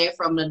learned that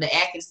from the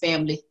Atkins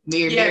family.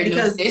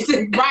 Because it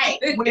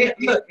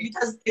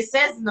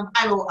says in the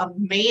Bible, a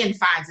man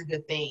finds a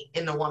good thing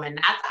in the woman,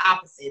 not the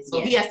opposite. So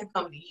he has to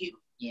come to you.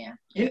 Yeah,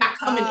 you're not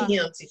coming to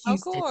him to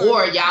Houston,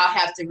 or y'all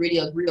have to really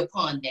agree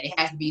upon that. It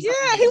has to be. Yeah,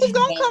 he was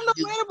gonna come to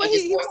Atlanta, but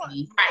he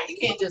right. You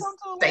can't just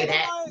say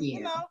that.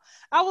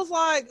 I was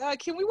like,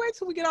 can we wait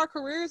till we get our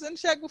careers in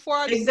check before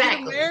I get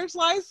a marriage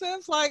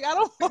license? I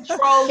don't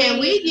control. Can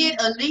we get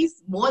at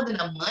least more than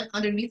a month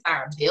underneath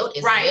our belt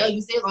as well?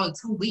 You said only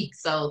 2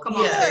 weeks, so come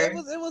on. It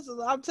was.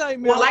 I'm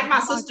telling you. Well, like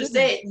my sister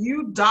said,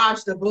 you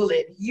dodged the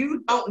bullet.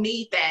 You don't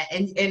need that,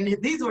 and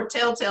these were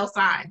telltale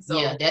signs. So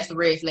yeah, that's the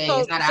red flag.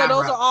 It's not so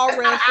those are all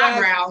red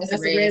flags. Eyebrows.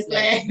 That's a red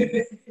flag.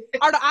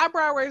 Are the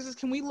eyebrow raisers?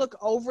 Can we look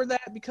over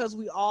that because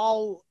we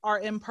all are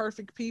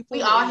imperfect people?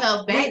 We all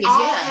have baggage. We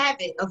all have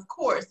it, of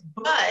course.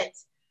 But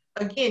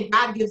again,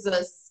 God gives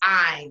us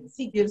signs.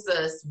 He gives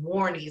us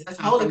warnings. That's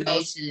Holy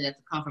Ghost. That's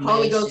a confirmation.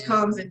 Holy Ghost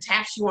comes and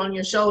taps you on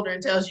your shoulder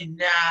and tells you,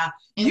 nah.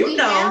 And you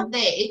know have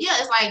that.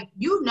 It's like,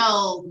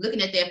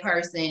 looking at that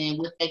person and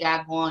what they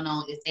got going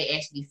on, if they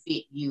actually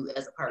fit you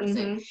as a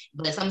person. Mm-hmm.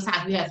 But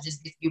sometimes we have to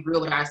just be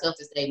real with ourselves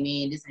and say,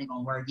 man, this ain't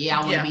gonna work. Yeah,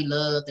 I want to be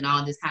loved and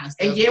all this kind of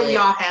stuff. And we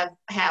all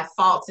have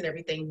faults and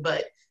everything,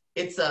 but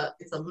it's a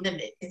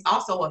limit. It's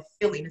also a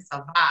feeling. It's a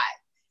vibe.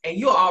 And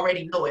you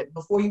already know it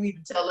before you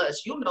even tell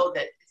us. You know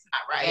that it's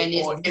not right, and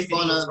it's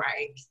gonna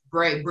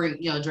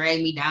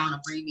drag me down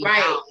or bring me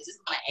down. Is this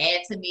gonna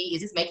add to me?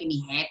 Is this making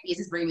me happy? Is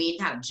this bringing me any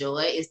kind of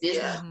joy? Is this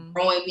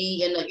throwing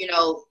me in a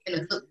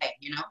good way?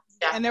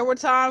 Yeah. And there were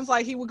times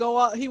like he would go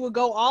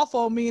off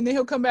on me, and then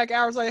he'll come back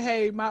hours like,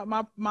 "Hey, my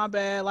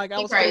bad. Like I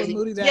was feeling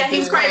moody that day."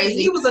 He's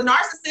crazy. He was a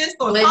narcissist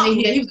or something.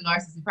 He was a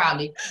narcissist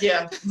probably.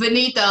 Yeah.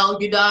 Benito,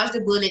 you dodged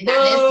the bullet. Now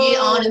let's get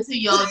on into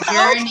your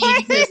journey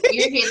because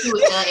we're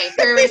here to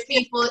encourage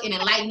people and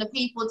enlighten the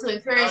people, to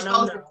encourage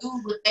folks to do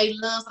what they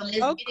love. So let's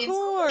get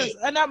into it.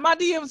 And my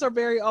DMs are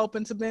very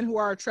open to men who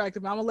are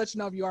attractive. I'm gonna let you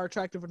know if you are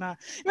attractive or not.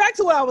 Back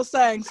to what I was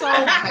saying. So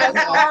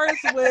as far as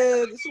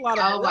with, it's a lot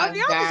of. I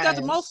just got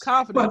the most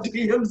confidence.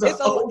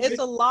 It's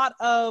a lot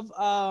of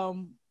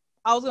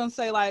I was gonna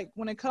say, like,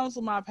 when it comes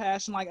to my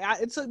passion, like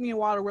it took me a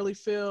while to really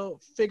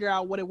figure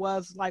out what it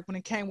was like when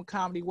it came with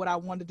comedy, what I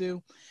wanted to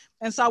do.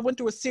 And so I went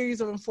through a series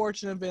of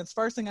unfortunate events.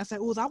 First thing I said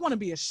was I want to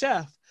be a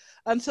chef,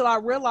 until I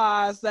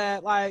realized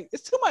that, like,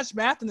 it's too much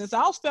math in this.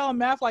 I was failing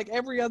math like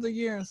every other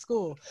year in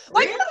school.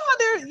 Like, you know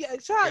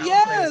how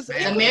yes.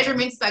 The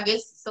measurements, I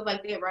guess, stuff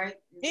like that, right?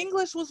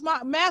 English was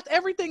my math,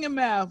 everything in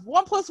math.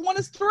 1 + 1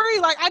 is 3.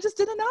 Like, I just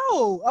didn't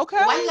know. Okay.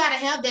 Why you gotta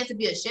have that to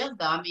be a chef,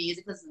 though? I mean, is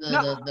it because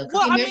of the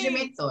cooking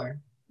measurements, or?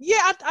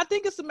 Yeah, I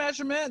think it's the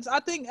measurements. I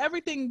think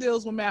everything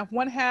deals with math.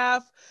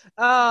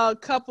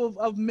 1/2 cup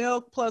of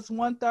milk plus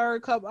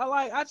 1/3 cup.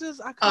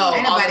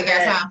 Ain't nobody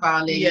got time for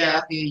all that. Yeah,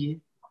 I feel you.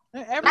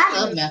 I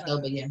love math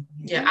though, but yeah,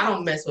 I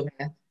don't mess with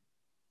math.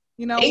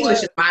 You know,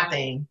 English is my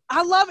thing.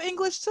 I love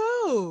English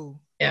too.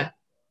 Yeah,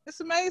 it's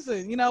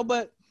amazing. You know,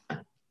 but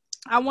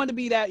I wanted to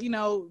be that. You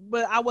know,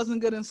 but I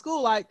wasn't good in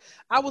school. Like,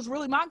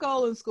 my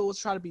goal in school was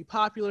try to be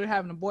popular,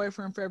 having a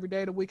boyfriend for every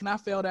day of the week, and I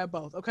failed at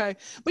both. Okay,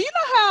 but you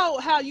know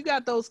how you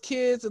got those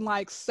kids in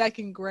like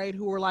 2nd grade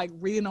who were like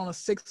reading on a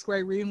 6th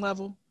grade reading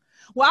level.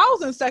 Well, I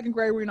was in 2nd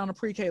grade reading on a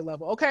pre-K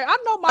level. Okay, I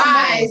know my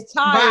mother was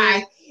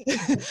tired.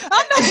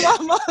 I know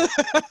my mother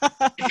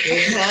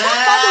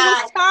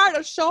was tired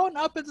of showing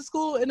up at the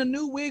school in a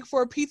new wig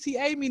for a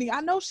PTA meeting.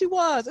 I know she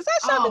was. Is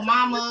that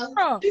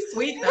mama? She's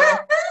sweet though.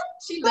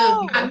 She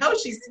loves you. I know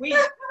she's sweet.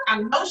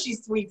 I know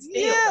she's sweet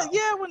still.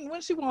 Yeah. When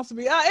she wants to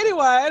be.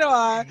 Anyway.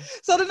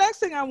 So the next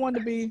thing I wanted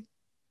to be,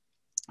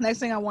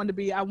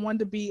 I wanted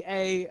to be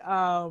a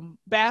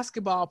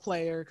basketball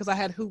player because I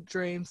had hoop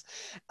dreams,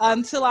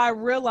 until I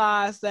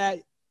realized that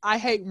I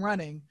hate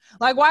running.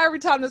 Like, why every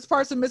time this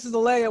person misses a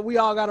layup, we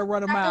all got to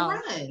run them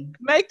out?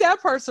 Make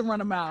that person run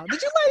them out.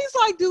 Did you ladies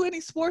like do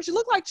any sports? You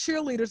look like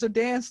cheerleaders or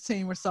dance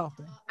team or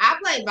something. I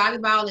played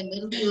volleyball in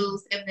middle school,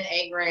 7th and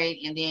 8th grade,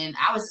 and then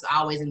I was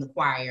always in the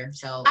choir.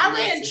 So I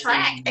ran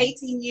track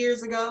 18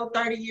 years ago,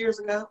 30 years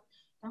ago.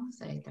 Don't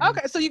say that.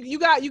 Okay, so you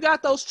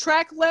got those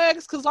track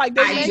legs, because like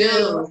I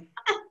do.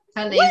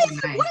 What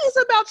is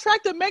it about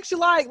track that makes you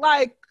like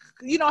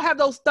have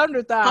those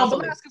thunder thighs?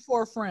 I'm asking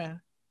for a friend.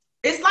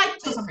 It's like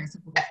It's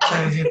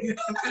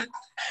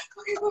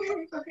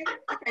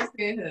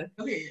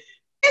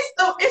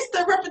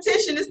the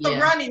repetition, it's the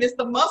running, it's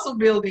the muscle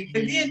building,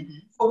 and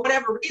then for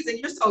whatever reason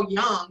you're so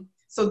young,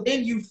 so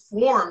then you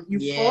form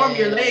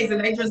your legs,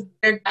 and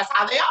that's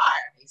how they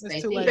are.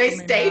 They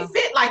stay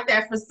fit like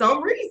that for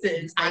some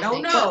reason. I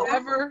don't know.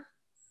 Whatever.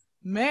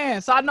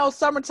 Man, so I know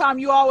summertime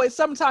you're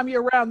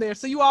around there,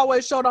 so you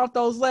always showed off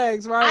those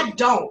legs, right? I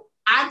don't.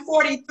 I'm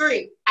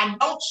 43. I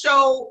don't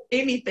show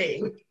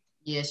anything.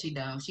 Yeah, she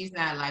don't. She's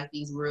not like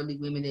these worldly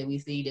women that we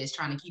see that's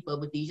trying to keep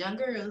up with these young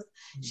girls.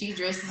 She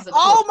dresses.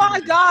 Oh my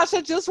gosh,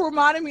 it just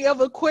reminded me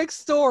of a quick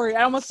story.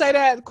 I'm gonna say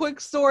that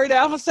quick story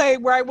that I'm gonna say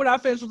right when I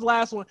finish with the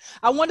last one.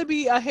 I wanted to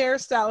be a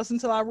hairstylist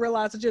until I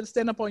realized that you had to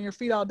stand up on your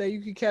feet all day.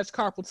 You could catch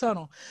carpal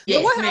tunnel.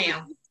 Yes,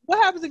 ma'am. What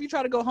happens if you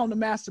try to go home to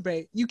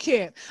masturbate? You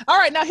can't. All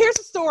right, now here's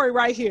the story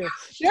right here.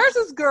 There's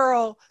this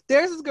girl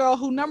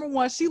who, number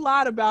one, she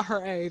lied about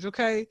her age,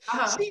 okay?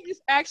 She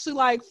is actually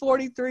like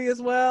 43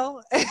 as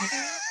well.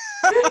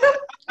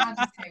 I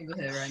just can't with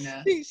her right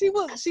now.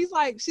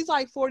 She's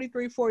like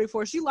 43,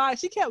 44. She lied.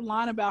 She kept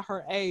lying about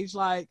her age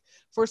like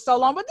for so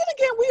long. But then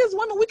again, we as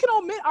women, we can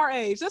omit our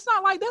age. That's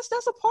not like that's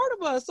a part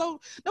of us.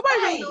 So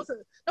nobody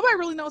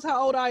really knows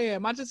how old I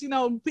am. I just,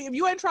 if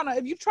you're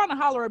trying to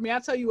holler at me, I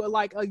tell you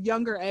like a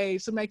younger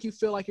age to make you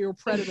feel like you're a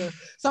predator.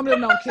 Some of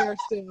them don't care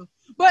still.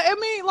 But I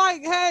mean,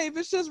 like, hey, if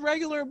it's just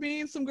regular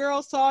being some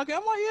girls talking,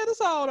 I'm like, yeah,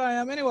 that's how old I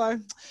am. Anyway,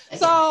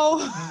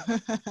 so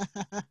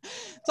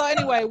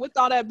anyway, with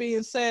all that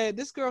being said,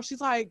 this girl, she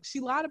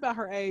lied about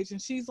her age, and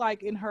she's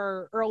like in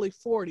her early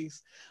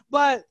 40s.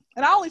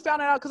 And I only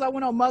found it out because I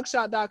went on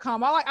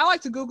mugshot.com. I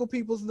like to Google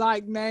people's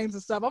like names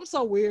and stuff. I'm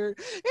so weird.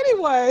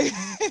 Anyway.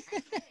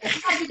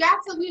 You got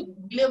to. We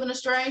live in a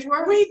strange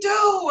world. We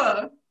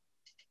do.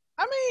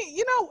 I mean,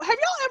 have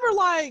y'all ever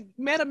like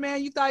met a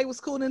man you thought he was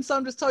cool and then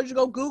someone just told you to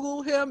go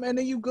Google him, and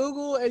then you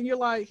Google and you're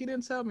like, he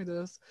didn't tell me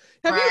this.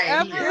 Have you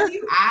ever?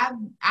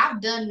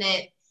 I've done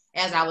that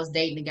as I was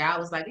dating the guy. I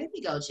was like, let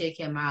me go check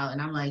him out,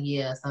 and I'm like, I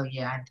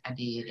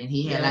did, and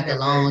he had like a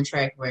long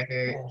track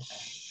record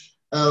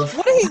of.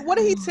 What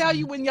did he tell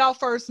you when y'all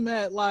first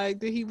met?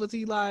 Like, was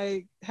he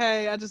like,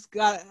 hey, I just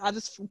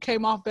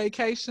came off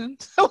vacation?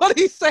 What did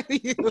he say to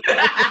you?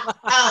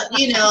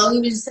 He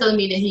was just telling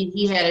me that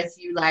he had a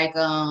few like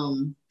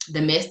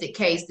domestic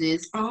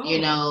cases,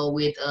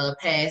 with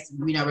past,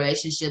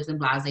 relationships and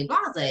blase.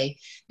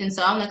 And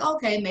so I'm like,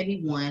 okay,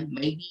 maybe 1,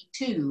 maybe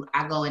 2.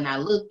 I go and I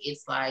look,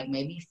 it's like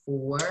maybe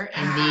 4.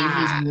 And then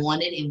he's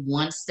wanted in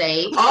 1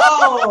 state.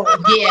 Oh,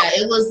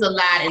 yeah, it was a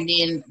lot. And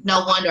then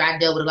no wonder I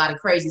dealt with a lot of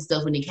crazy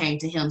stuff when it came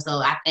to him. So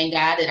I thank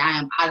God that I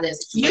am out of that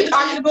situation. You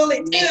dodged the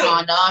bullet too.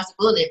 I dodged the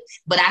bullet.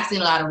 But I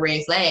seen a lot of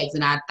red flags,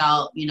 and I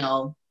thought,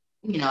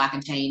 I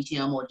can change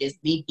him, or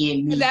just be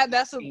being me.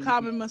 That's a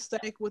common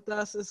mistake with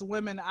us as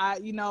women.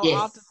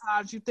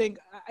 Oftentimes you think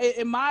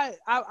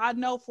I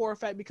know for a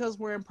fact, because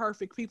we're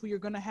imperfect people, you're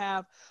going to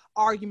have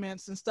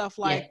arguments and stuff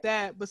like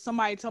that. But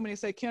somebody told me, they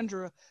say,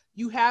 Kendra,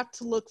 you have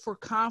to look for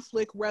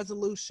conflict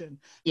resolution.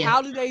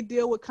 How do they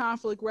deal with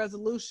conflict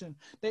resolution?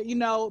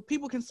 That,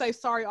 people can say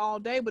sorry all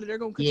day, but they're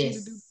going to continue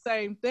to do the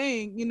same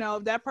thing.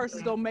 If that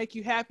person's going to make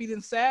you happy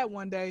then sad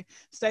one day,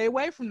 stay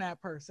away from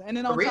that person. And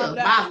then on top of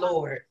that, my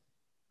Lord,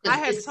 I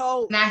had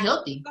told, not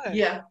healthy.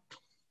 Yeah,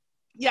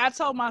 I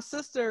told my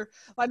sister,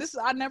 like, this is,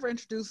 I never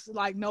introduced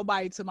like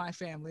nobody to my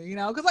family,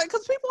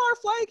 because people are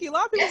flaky. A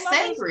lot of people.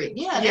 That's sacred.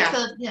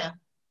 Yeah.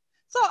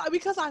 So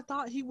because I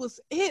thought he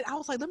was it, I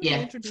was like, let me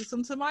introduce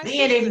him to my sister.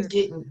 Man, they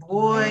getting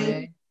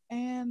boy.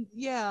 And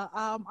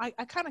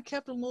I kind of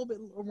kept him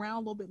around a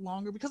little bit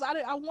longer, because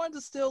I wanted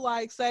to still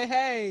like say,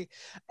 hey,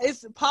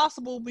 it's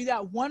possible to be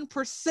that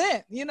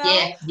 1%,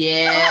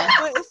 Yeah.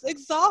 But it's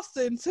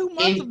exhausting. 2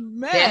 months of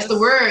mess. That's the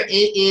word.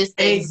 It is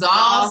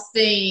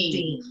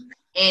exhausting.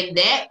 And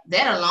that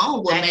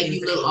alone will make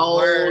you look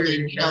old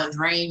and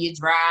drain you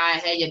dry,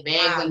 have your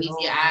bags underneath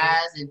your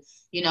eyes, and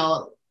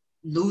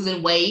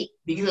losing weight,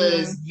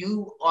 because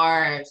you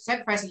are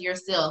sacrificing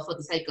yourself for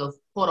the sake of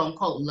quote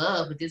unquote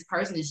love, but this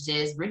person is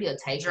just really a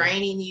taker,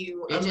 draining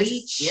you, a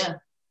leech.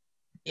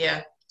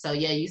 Yeah. So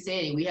you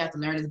said it. We have to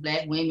learn as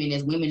Black women,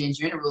 as women in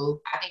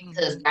general. I think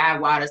because God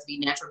wired us to be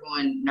natural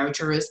born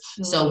nurturers,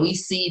 so we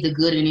see the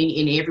good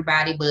in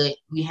everybody, but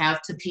we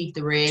have to peep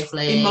the red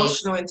flag.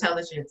 Emotional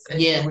intelligence.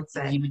 You would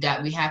say.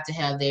 We have to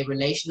have that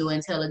relational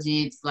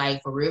intelligence,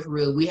 like for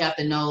real. We have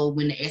to know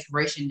when the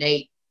expiration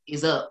date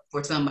is up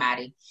for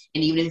somebody,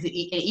 and even if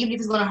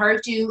it's going to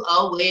hurt you,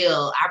 oh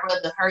well, I'd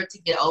rather hurt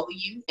to get over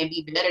you and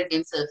be better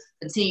than to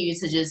continue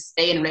to just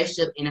stay in a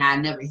relationship and I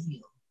never heal.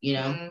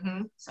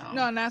 So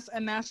no,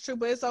 and that's true,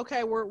 but it's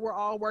okay. We're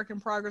all work in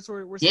progress.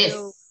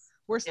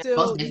 We're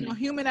still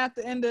human at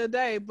the end of the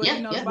day. But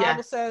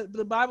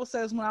the Bible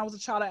says when I was a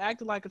child I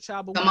acted like a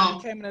child, but when I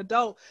became an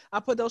adult I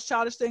put those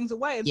childish things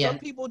away. And some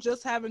people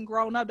just haven't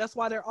grown up. That's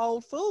why they're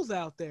old fools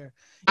out there.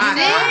 And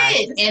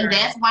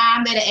that's why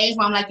I'm at an age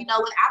where I'm like, you know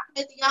what, I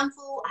play the young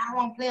fool, I don't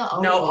want to play an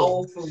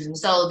old fool.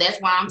 So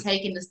that's why I'm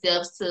taking the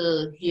steps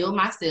to heal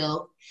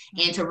myself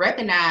and to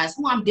recognize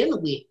who I'm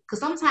dealing with. Because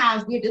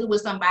sometimes we're dealing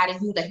with somebody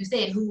who, like you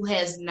said, who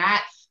has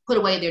not put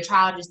away their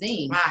childish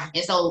things. Right.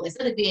 And so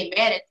instead of being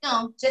mad at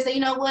them, just say, you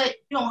know what,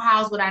 you don't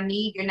house what I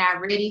need, you're not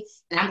ready,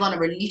 and I'm going to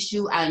release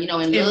you, in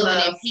love and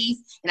in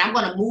peace, and I'm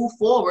going to move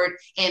forward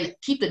and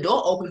keep the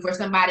door open for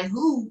somebody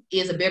who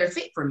is a better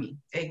fit for me.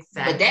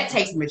 Exactly. But that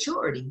takes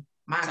maturity.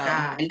 My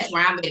God. And that's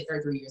where I'm at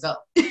 33 years old.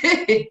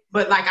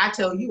 But like I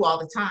tell you all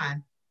the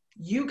time,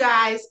 you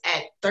guys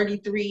at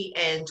 33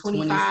 and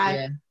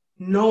 25,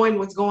 knowing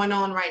what's going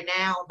on right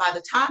now, by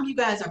the time you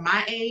guys are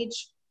my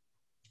age,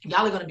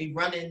 y'all are going to be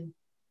running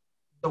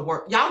the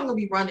work. Y'all are going to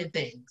be running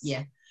things.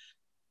 Yeah.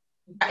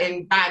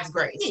 In God's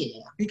grace.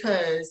 Yeah.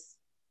 Because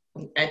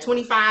at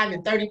 25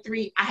 and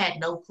 33, I had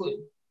no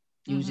clue.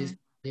 You was just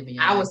living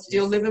your life. I was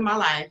still living my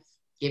life.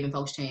 Giving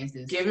folks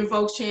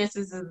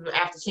chances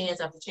after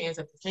chance after chance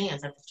after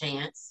chance after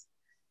chance.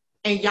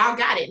 And y'all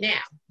got it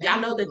now.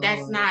 Y'all know that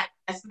that's not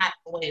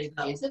the way to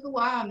go. It took a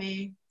while,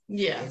 man.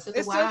 Yeah. It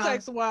still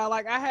takes a while.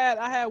 Like I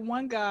had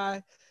one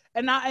guy,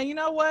 and you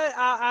know what?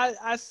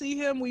 I see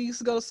him. We used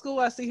to go to school.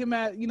 I see him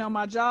at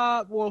my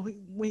job. Well,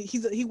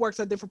 he works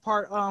at a different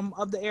part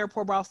of the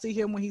airport, but I'll see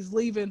him when he's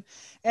leaving.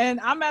 And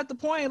I'm at the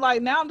point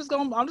like now I'm just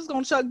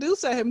gonna chuck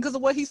deuce at him because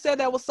of what he said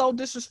that was so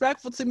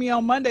disrespectful to me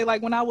on Monday.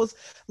 Like when I was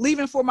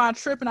leaving for my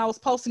trip and I was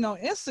posting on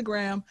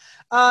Instagram,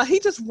 he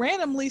just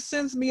randomly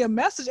sends me a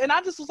message, and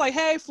I just was like,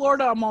 "Hey,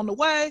 Florida, I'm on the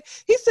way."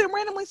 He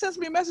randomly sends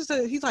me a message.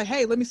 He's like,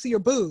 "Hey, let me see your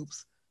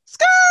boobs."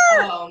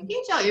 Skirt.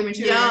 Get y'all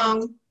immature.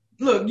 Young.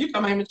 Look, you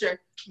talking immature.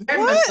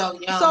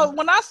 So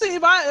when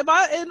if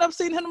I end up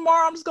seeing him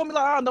tomorrow, I'm just gonna be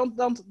like,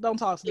 oh, don't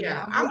talk to me.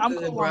 Yeah, I'm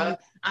good, cool, bro.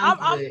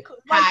 I'm good.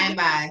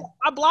 Bye.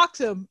 I blocked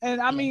him, and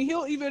I mean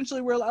he'll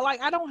eventually realize.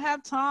 Like I don't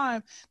have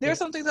time. There's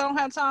some things I don't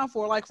have time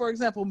for. Like for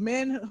example,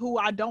 men who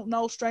I don't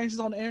know, strangers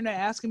on the internet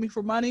asking me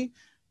for money.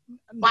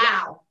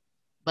 Wow.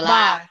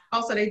 Bye.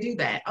 Also, they do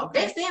that.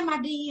 Okay. They send my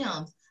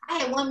DMs. I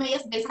had one man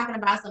yesterday talking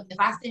about something. If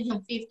I send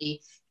him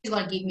 50, he's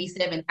gonna give me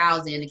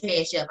 7,000 in the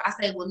cash up. I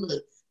say, well,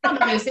 look. Don't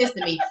make any sense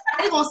to me.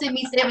 How you gonna send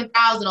me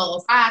 7,000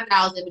 or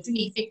 5,000, but you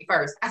need 50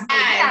 first? I said,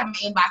 get out of my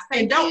inbox.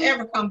 And don't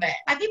ever come back.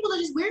 Like people are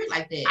just weird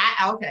like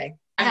that. Okay.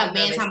 I have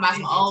men talking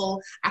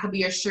about I could be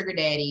your sugar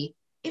daddy.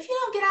 If you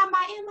don't get out of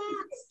my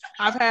inbox.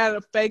 I've had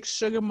a fake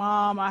sugar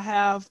mom. I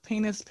have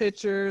penis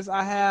pictures.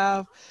 I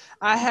have.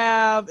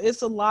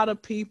 It's a lot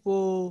of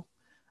people.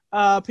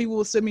 People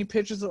will send me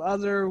pictures of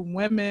other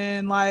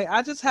women. Like,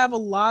 I just have a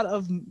lot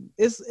of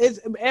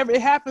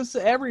it happens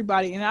to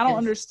everybody, and I don't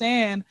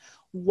understand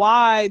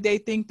why they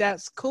think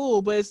that's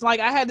cool. But it's like,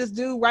 I had this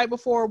dude right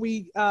before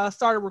we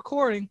started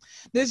recording.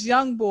 This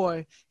young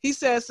boy, he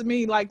says to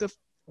me, like, the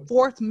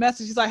fourth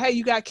message, he's like, hey,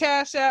 you got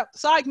Cash App?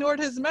 So I ignored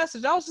his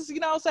message. I was just,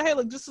 say, hey,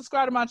 look, just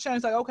subscribe to my channel.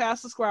 He's like, okay, I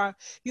subscribe.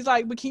 He's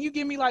like, but can you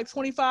give me like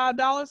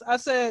 $25? I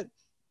said,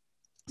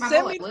 I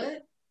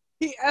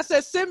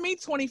said, send me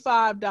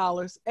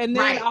 $25, and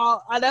then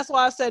that's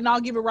why I said, and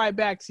I'll give it right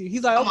back to you.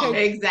 He's like,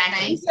 okay,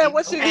 exactly. He said,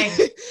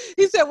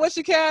 what's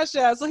your Cash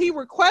App? So he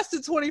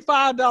requested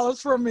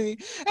 $25 from me. And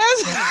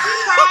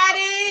tried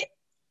it.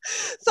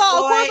 So of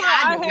course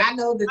I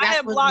know that I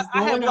had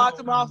blocked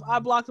him off. I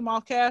blocked him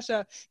off Cash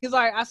App. He's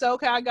like, I said,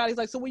 okay, I got it. He's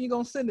like, so when you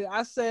gonna send it?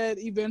 I said,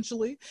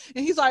 eventually.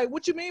 And he's like,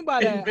 what you mean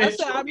by that?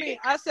 Eventually.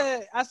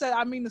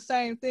 I mean the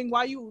same thing.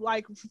 Why you,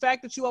 like, the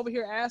fact that you over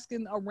here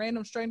asking a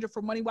random stranger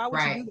for money? Why would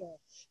you do that?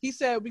 He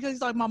said, because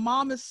he's like, my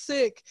mom is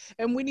sick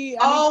and I need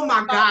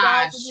my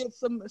gosh, to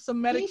get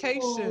some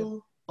medication.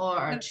 People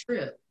or a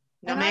trip.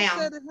 No, and ma'am. I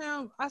said to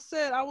him,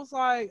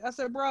 I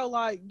said, bro,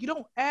 like, you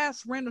don't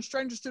ask random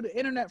strangers through the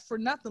internet for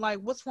nothing. Like,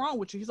 what's wrong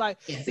with you? He's like,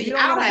 see,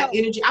 I don't have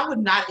energy. I would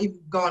not even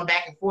gone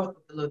back and forth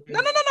with the little dude.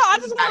 No. I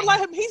just want to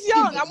let him. He's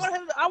young. I want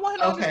him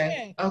to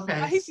understand.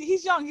 Okay.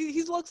 He's young.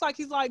 He looks like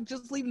he's like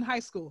just leaving high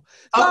school.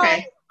 So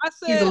okay. I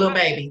said, he's a little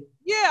baby.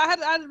 Yeah,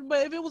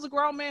 but if it was a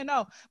grown man,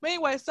 no. But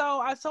anyway,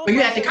 so I told him. But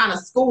you had to kind of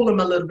school him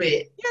a little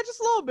bit. Yeah,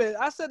 just a little bit.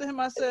 I said to him,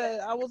 I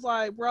was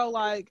like, bro,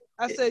 like,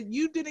 I said,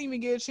 you didn't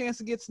even get a chance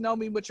to get to know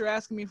me, but you're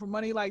asking me for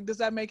money. Like, does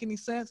that make any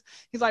sense?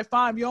 He's like,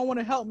 fine, if you don't want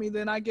to help me,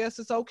 then I guess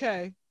it's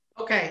okay.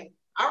 Okay.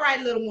 All right,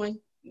 little one.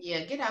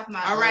 Yeah, get off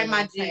my. All right,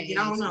 my G.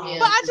 I don't know.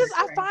 But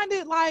I find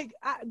it like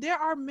there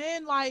are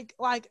men like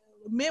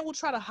men will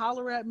try to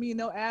holler at me and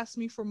they'll ask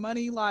me for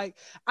money. Like,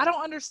 I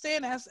don't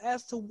understand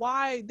as to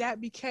why that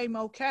became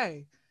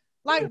okay.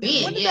 Like,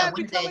 when did that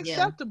become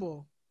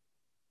acceptable?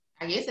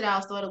 I guess it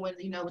all started with,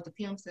 with the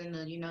pimps and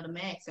the, the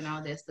Max and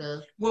all that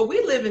stuff. Well,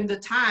 we live in the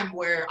time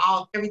where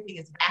everything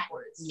is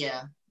backwards.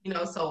 Yeah.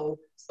 So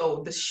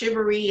the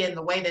chivalry and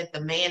the way that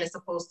the man is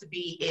supposed to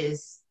be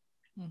is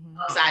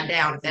upside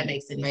down, if that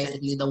makes any sense.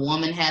 Basically, the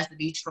woman has to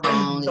be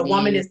strong. The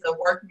woman is the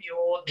work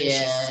mule, and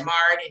she's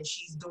smart, and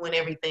she's doing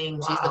everything.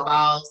 She's the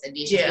boss, and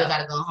then she still got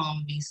to go home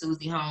and be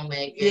Susie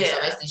homemaker. Yeah.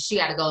 So basically, she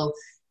got to go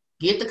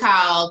get the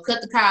cow,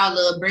 cut the cow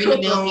up, bring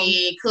the milk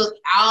in, cook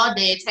all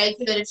day, take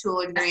care of the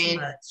children,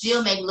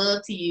 still make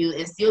love to you,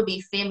 and still be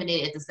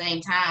feminine at the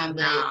same time,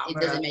 but it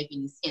doesn't make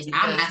any sense.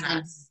 I'm not saying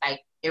this is like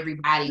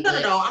everybody.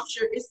 No, I'm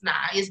sure it's not.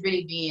 It's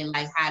really being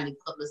like highly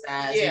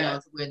publicized,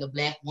 to where the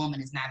Black woman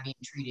is not being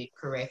treated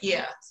correctly.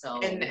 Yeah. So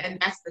and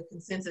that's the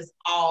consensus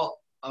all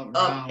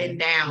up and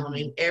down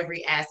in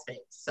every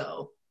aspect.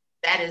 So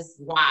that is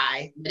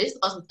why. But it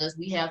starts with us.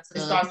 We have to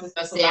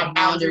set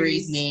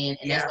boundaries, man.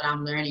 And that's what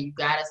I'm learning. You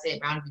gotta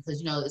set boundaries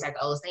because it's like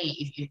the old saying: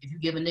 if you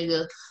give a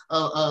nigga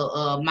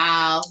a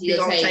mile,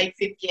 he'll take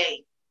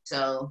 58.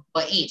 So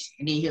for each,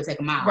 and then he'll take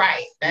a mile.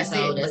 Right. That's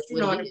it. That's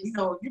we meant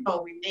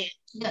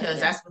because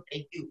that's what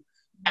they do. You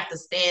have to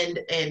stand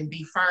and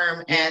be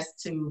firm as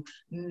to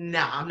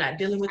I'm not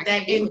dealing with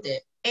that.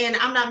 And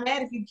I'm not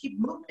mad if you keep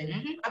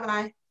moving. Bye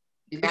bye.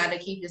 You gotta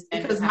keep this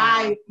because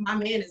my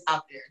man is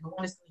out there. The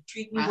one that's gonna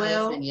treat me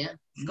well.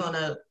 He's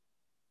gonna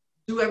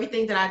do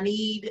everything that I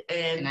need,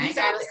 and I ain't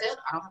gotta settle.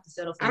 I don't have to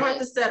settle. I don't have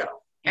to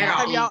settle at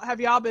all.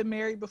 Have y'all been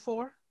married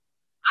before?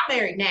 I'm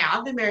married now.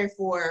 I've been married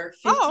for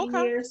 15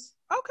 years.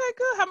 Okay,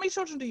 good. How many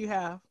children do you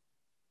have?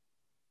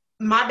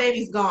 My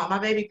baby's gone. My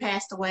baby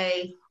passed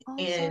away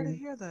sorry to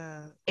hear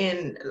that.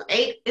 In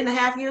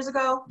 8.5 years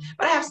ago.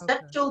 But I have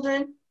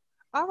stepchildren.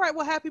 All right.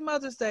 Well, happy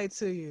Mother's Day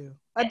to you.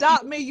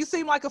 Adopt me. You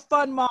seem like a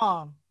fun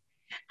mom.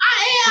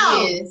 I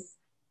am. Yes.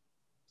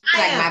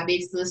 My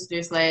big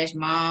sister /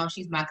 mom.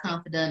 She's my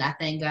confidant. I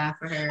thank God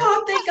for her.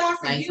 Oh, thank God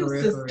for you,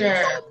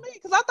 sister.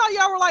 Because I thought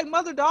y'all were like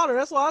mother-daughter.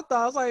 That's what I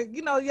thought. I was like,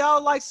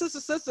 y'all like sister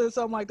or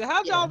something like that.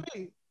 How'd y'all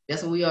meet?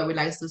 That's what we are. We're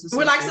like sister.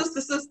 We're like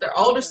sister.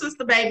 Older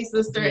sister, baby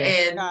sister.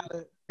 And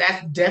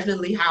that's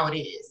definitely how it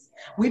is.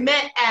 We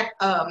met at,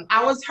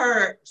 I was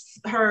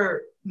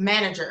her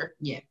manager.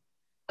 Yeah.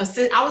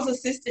 I was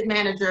assistant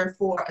manager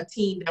for a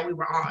team that we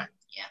were on.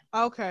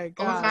 Yeah. Okay.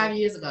 Over 5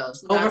 years ago.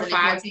 Over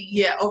 5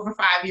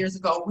 years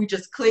ago. We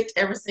just clicked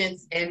ever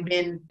since and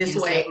been this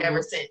way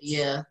ever since.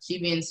 Yeah. She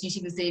been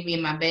seeing me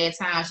in my bad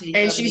time.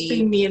 She's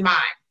seen me in mine.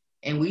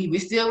 And we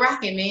still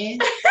rocking, man.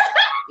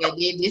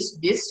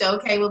 This show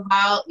came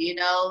about,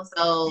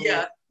 so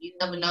you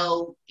never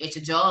know at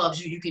your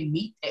jobs you can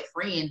meet that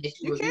friend that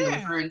you were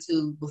referring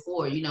to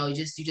before. You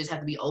just have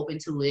to be open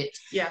to it.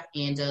 Yeah.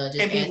 And just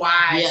be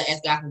wise. Yeah,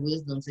 ask God for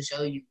wisdom to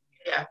show you.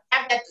 Yeah.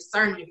 Have that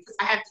discernment because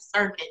I have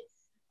discernment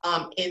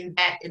in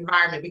that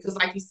environment because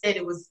like you said,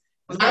 it was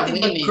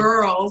Nothing but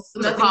girls. It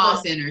was a call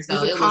center,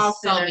 so it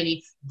was so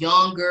many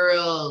young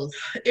girls.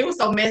 It was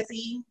so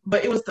messy,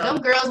 but it was some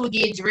girls would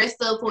get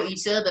dressed up for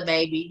each other,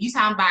 baby. You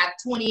talking about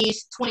 20-inch,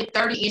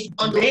 30-inch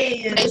bundle,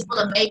 face full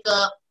of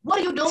makeup. What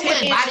are you doing?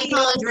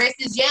 Bodycon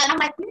dresses, yeah. And I'm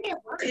like, we're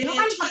at work.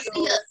 Nobody's gonna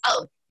see us.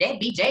 Oh,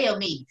 that BJ or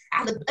me.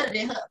 I look better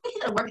than her. We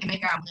here to work and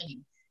make our money.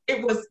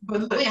 It was,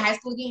 but look, we in high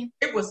school again.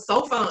 It was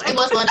so fun. It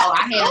was fun. Oh,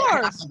 I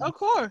had of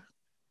course.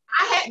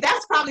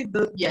 That's probably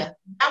that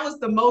was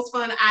the most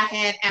fun I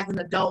had as an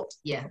adult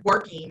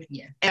working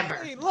ever.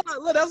 Hey, look,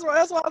 that's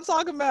what I'm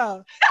talking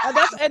about. And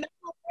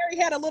Mary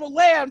had a little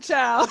lamb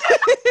child.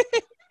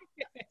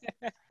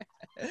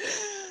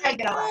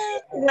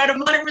 Where the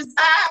money reside.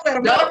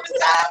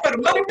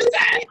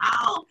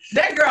 Oh,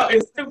 that girl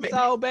is stupid.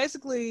 So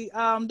basically,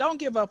 don't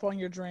give up on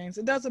your dreams.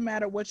 It doesn't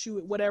matter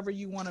whatever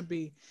you want to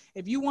be.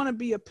 If you want to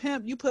be a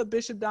pimp, you put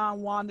Bishop Don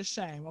Juan to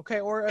shame,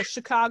 okay? Or a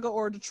Chicago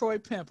or a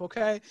Detroit pimp,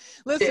 okay?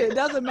 Listen, it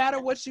doesn't matter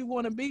what you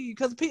want to be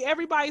because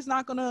everybody's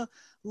not gonna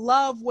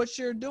love what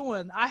you're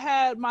doing. I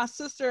had my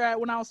sister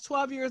when I was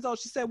 12 years old.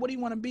 She said, "What do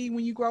you want to be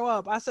when you grow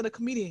up?" I said, "A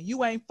comedian."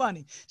 You ain't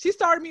funny. She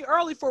started me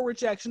early for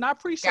rejection. I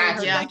appreciate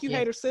her. Thank you,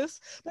 hater sis.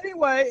 But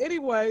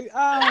anyway,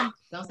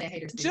 don't say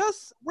hater sis.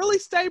 Just really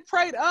stay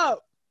prayed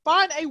up.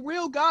 Find a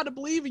real God to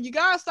believe in. You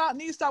guys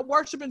need to stop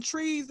worshiping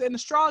trees and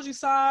astrology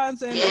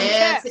signs and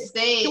cats.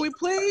 Can we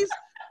please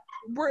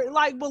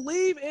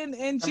believe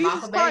in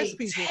Jesus Christ,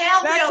 people?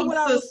 Back to what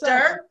I was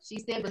saying. She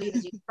said believe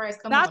in Jesus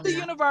Christ. Not the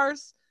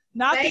universe.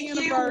 Not the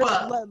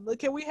universe.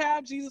 Can we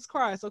have Jesus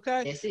Christ?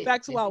 Okay.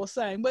 Back to what I was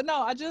saying. But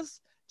no, I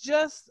just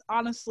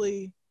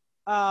honestly,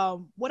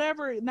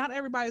 whatever. Not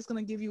everybody's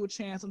gonna give you a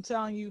chance. I'm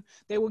telling you,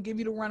 they will give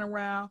you the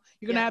runaround.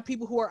 You're gonna have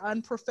people who are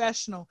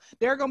unprofessional.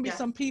 There are gonna be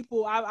some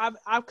people.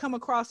 I've come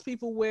across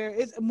people where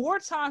it's more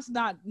times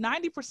not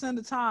 90% of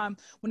the time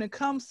when it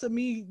comes to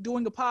me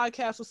doing a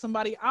podcast with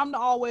somebody, I'm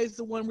always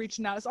the one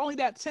reaching out. It's only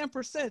that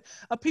 10%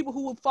 of people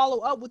who will follow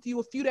up with you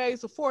a few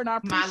days before. And I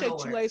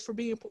appreciate you, ladies, for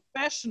being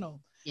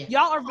professional. Yeah.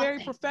 Y'all are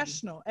very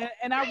professional,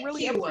 and I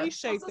really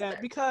appreciate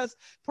that because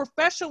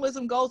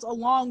professionalism goes a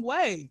long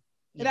way.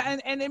 Yeah.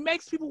 And it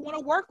makes people want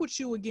to work with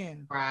you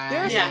again. Right.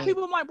 There are some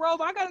people I'm like, bro,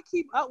 if I got to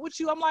keep up with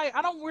you, I'm like,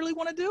 I don't really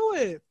want to do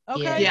it.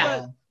 Okay.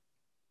 Yeah. But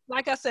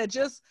like I said,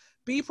 just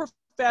be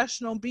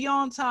professional, be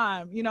on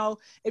time. You know,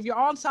 if you're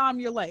on time,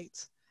 you're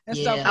late and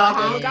stuff like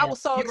that. Look, I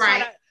was so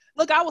excited. Right.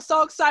 Look, I was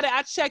so excited.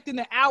 I checked in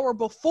an hour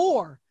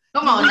before.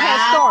 Come on, we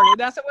had started.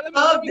 And I said, well,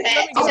 let me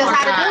go.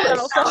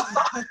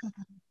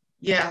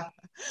 Yeah.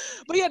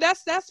 But yeah,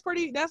 that's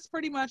pretty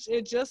much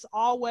it. Just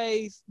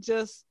always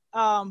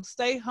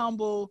stay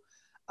humble.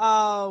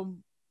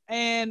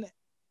 And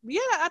yeah,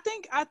 I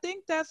think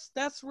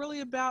that's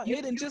really about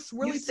it. And just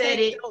really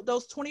take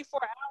those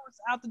 24 hours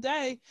out the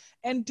day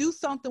and do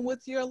something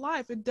with your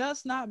life. It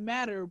does not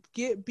matter.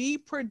 Be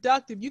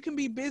productive. You can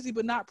be busy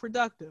but not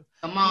productive.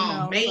 Come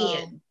on, man.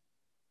 So,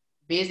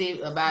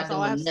 busy about doing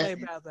nothing. Say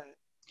about that.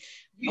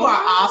 You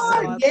are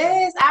awesome.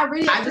 Yes, I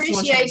really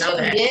appreciate you.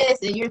 Yes,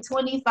 and you're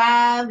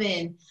 25,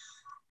 and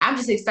I'm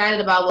just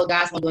excited about what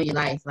God's gonna do in your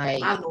life.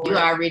 Like you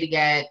already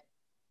got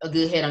a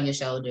good head on your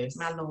shoulders,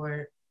 my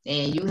Lord,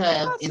 and you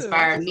have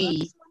inspired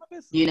me,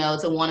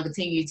 to want to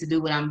continue to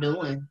do what I'm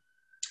doing,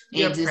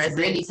 and just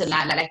really to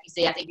not, like you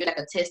say, I think you're like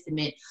a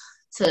testament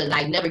to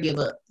never give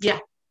up. Yeah,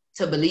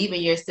 to believe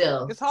in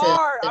yourself. It's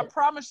hard. I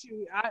promise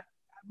you.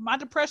 My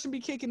depression be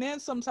kicking in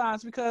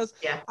sometimes because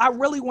I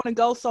really want to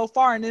go so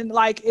far. And then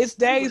it's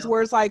days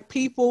where it's like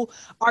people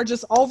are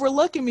just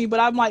overlooking me, but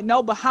I'm like,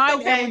 no,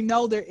 behind every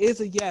no, there is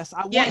a yes.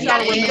 I want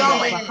y'all to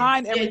remember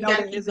behind every no,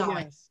 there is a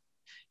yes.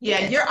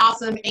 Yeah, you're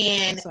awesome.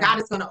 And God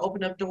is going to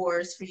open up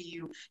doors for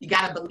you. You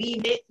got to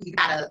believe it. You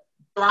got to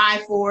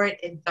thrive for it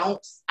and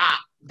don't stop.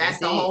 That's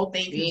the whole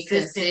thing. Being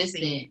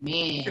consistent,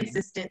 man.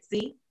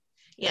 Consistency.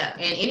 Yeah,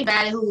 and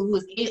anybody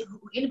who's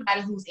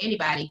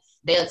anybody,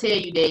 they'll tell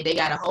you that they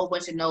got a whole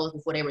bunch of no's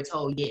before they were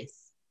told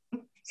yes.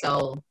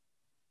 So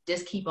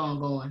just keep on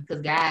going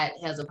because God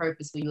has a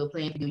purpose for you, a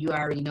plan for you. You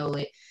already know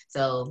it.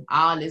 So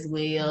all is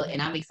well, and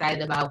I'm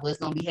excited about what's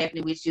gonna be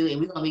happening with you, and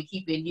we're gonna be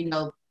keeping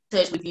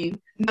touch with you.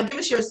 Now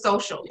give us your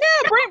social.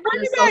 Yeah,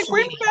 bring me back.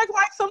 Bring me back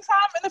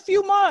sometime in a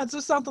few months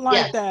or something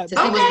like that. To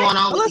see what's going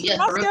on with you.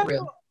 For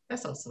real.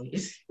 That's so sweet.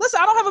 Listen,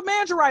 I don't have a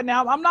manager right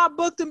now. I'm not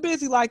booked and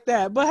busy like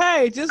that. But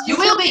hey, just you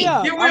will be.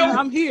 You will.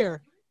 I'm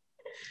here.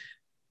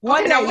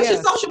 What's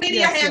your social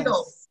media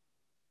handle? Yes.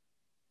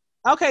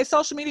 Okay,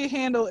 social media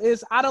handle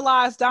is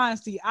Idolize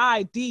Dynasty.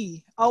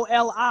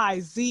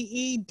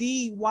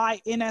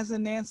 IDOLIZEDYN as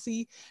in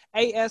Nancy,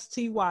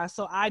 ASTY.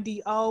 So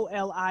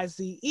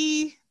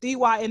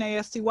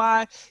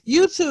IDOLIZEDYNASTY.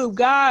 YouTube,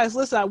 guys.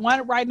 Listen, I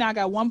want it right now. I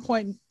got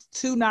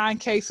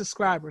 1.29K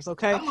subscribers,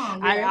 okay?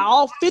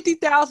 All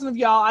 50,000 of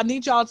y'all, I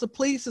need y'all to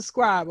please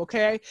subscribe,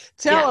 okay?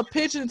 Tell a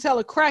pigeon and tell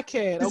a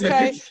crackhead,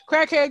 okay?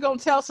 Crackhead gonna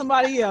tell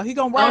somebody else. He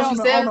gonna write on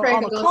a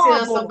cardboard.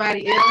 Tell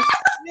somebody else.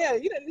 Yeah,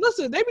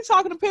 listen, they be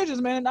talking to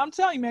pigeons, man. I'm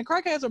telling you, man,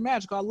 crackheads are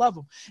magical. I love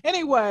them.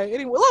 Anyway,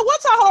 look, one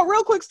time, hold on,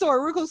 real quick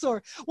story.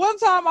 One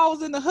time I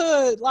was in the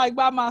hood, like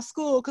by my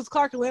school, because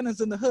Clark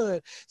Atlanta's in the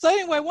hood. So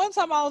anyway, one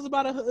time I was in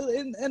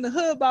the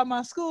hood by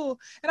my school,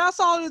 and I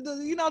saw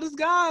this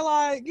guy,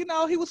 like,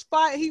 he was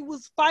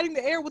fighting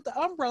the air with the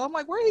umbrella. I'm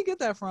like, where did he get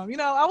that from?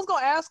 I was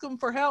gonna ask him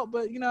for help,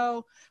 but he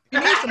needs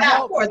some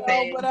help.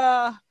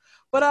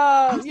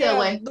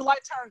 Yeah, the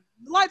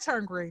light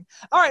turned green.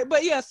 All right,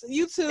 but yes,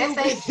 YouTube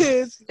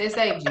They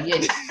saved you.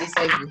 Yes, they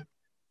saved you.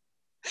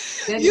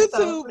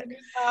 YouTube,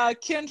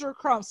 Kendra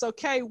Crump. So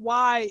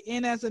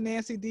KYN as in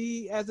Nancy,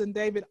 D as in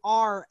David,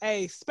 RA.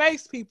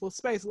 Space people,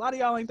 space. A lot of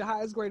y'all ain't the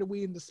highest grade of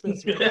weed in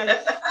dispensary. Okay?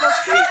 So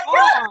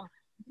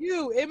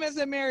CRU, M as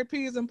in Mary,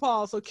 P as in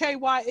Paul. So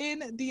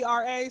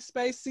KYNDRA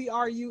space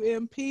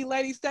CRUMP.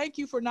 Ladies, thank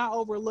you for not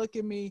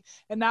overlooking me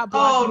and not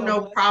blocking.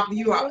 Oh, no problem.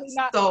 You are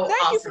so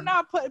Thank awesome. you for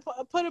not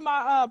putting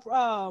my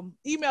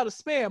email to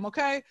spam.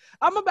 Okay,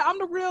 I'm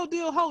the real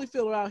deal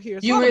Holyfield out here.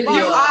 So you really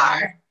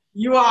are.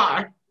 You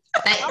are.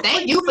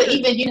 Thank you for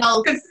even,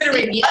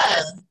 considering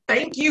us.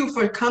 Thank you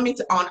for coming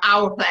on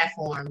our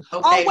platform.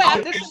 Okay? Oh,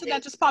 wait, there's something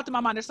that just popped in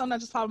my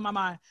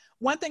mind.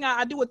 One thing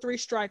I do a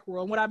 3-strike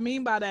rule. And what I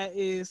mean by that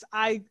is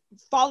I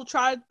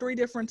try 3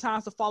 different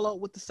times to follow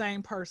up with the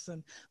same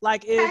person.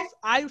 Like if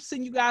I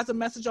send you guys a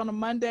message on a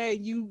Monday,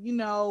 you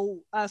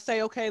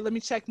say, okay, let me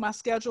check my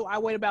schedule. I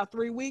wait about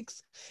 3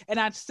 weeks and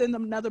I send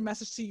them another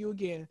message to you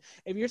again.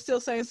 If you're still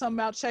saying something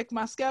about check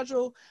my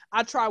schedule,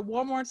 I try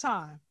one more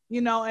time.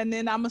 And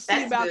then I'm gonna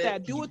see about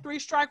that. Do a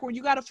 3-strike where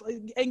you gotta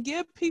and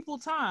give people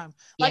time.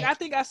 Like I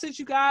think I sent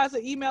you guys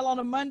an email on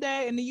a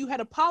Monday, and then you had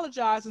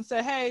apologized and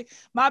said, "Hey,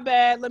 my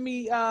bad. Let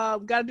me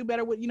gotta do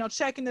better with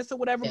checking this or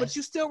whatever." But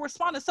you still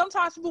responded.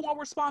 Sometimes people won't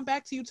respond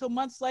back to you till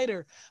months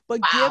later. But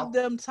give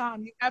them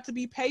time. You have to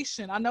be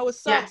patient. I know it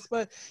sucks,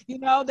 but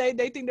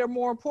they think they're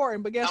more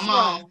important. But guess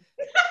what?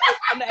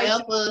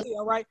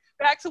 All right.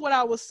 Back to what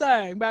I was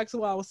saying.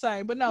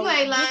 But no, you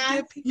ain't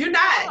lying. You're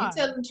not. You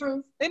telling the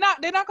truth. They're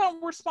not gonna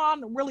respond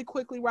really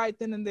quickly right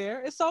then and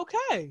there. It's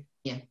okay.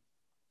 Yeah.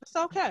 It's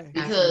okay.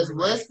 Because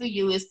what's for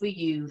you is for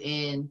you,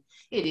 and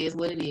it is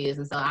what it is.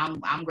 And so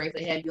I'm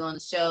grateful to have you on the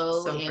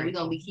show, and we're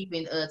gonna be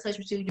keeping touch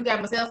with you. You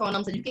got my cell phone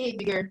number, so you can hit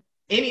me, girl.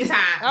 Anytime.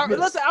 Right,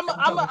 listen, I'm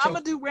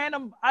gonna do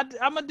random. I'm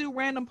gonna do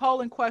random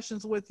polling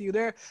questions with you.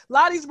 There, a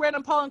lot of these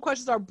random polling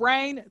questions are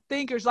brain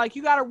thinkers. Like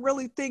you got to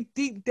really think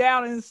deep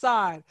down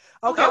inside.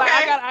 Okay. Like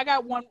I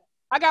got one.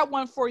 I got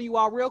one for you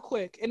all real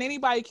quick, and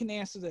anybody can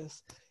answer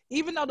this.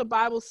 Even though the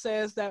Bible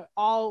says that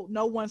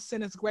no one's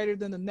sin is greater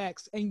than the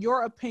next, in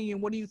your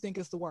opinion, what do you think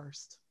is the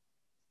worst?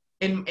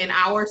 In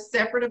our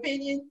separate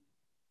opinion?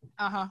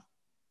 Uh-huh.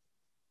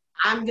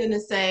 I'm going to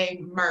say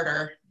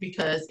murder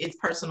because it's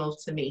personal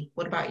to me.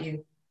 What about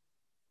you?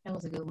 That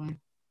was a good one.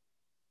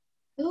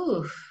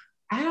 Ooh,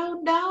 I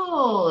don't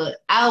know.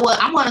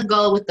 I'm going to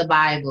go with the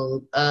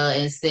Bible.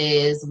 It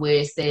says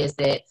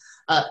that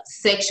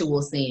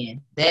sexual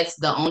sin. That's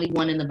the only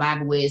one in the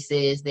Bible where it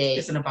says that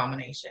it's an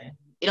abomination.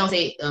 It don't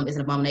say it's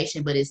an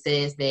abomination, but it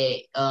says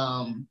that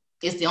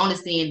it's the only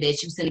sin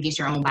that you sin against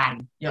your own body,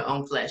 your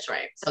own flesh,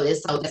 right? So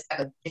that's like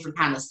a different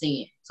kind of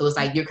sin. So it's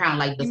like you're kind of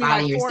like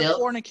defiling yourself.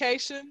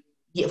 Fornication.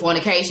 Yeah,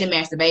 fornication,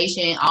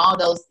 masturbation, all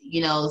those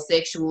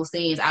sexual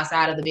sins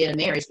outside of the bed of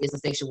marriage is a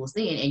sexual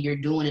sin, and you're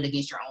doing it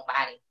against your own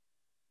body,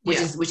 which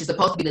is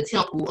supposed to be the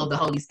temple of the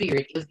Holy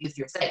Spirit if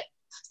you're saved.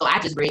 So I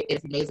just read it a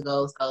few days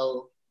ago,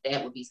 so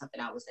that would be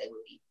something I would say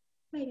would be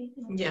maybe.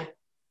 Yeah,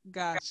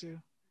 got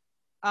you.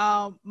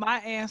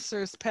 My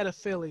answer is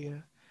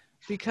pedophilia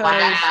because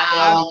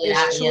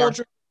it's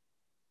children.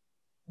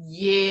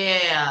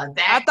 Yeah,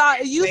 I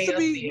thought it used to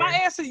be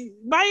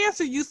my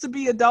answer used to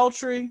be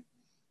adultery.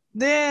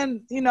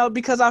 Then,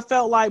 because I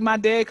felt like my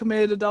dad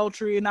committed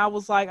adultery and I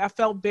was like, I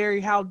felt Barry,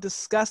 how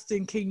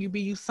disgusting can you be?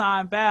 You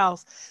sign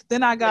vows.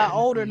 Then I got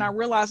older and I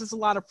realized there's a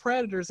lot of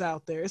predators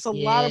out there. It's a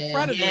lot of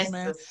predators,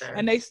 man. Sister.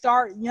 And they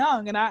start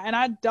young. And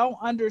I don't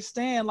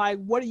understand, like,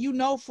 what do you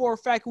know for a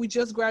fact we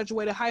just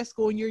graduated high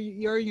school and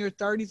you're in your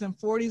 30s and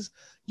 40s.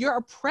 You're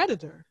a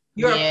predator.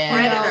 You're a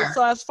predator.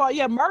 So as far,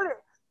 murder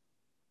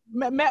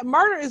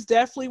is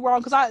definitely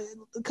wrong.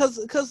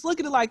 Cause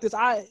look at it like this.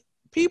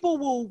 People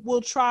will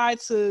try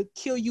to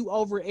kill you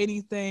over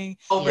anything.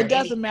 It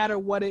doesn't matter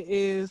what it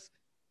is.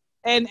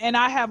 And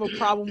I have a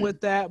problem with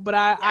that. But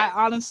I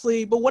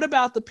honestly, but what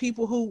about the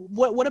people who,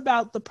 what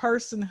about the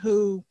person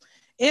who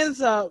ends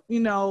up,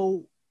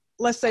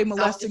 let's say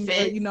molesting,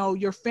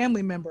 your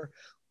family member?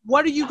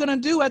 What are you going to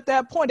do at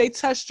that point? They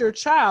touched your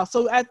child.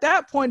 So at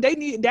that point, they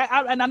need that.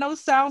 And I know it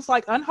sounds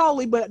like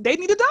unholy, but they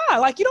need to die.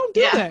 Like, you don't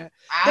do that.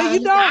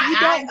 You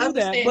don't do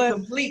that. But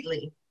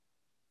completely.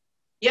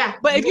 Yeah,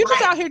 but if you're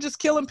just out here just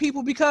killing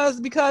people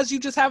because you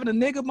just having a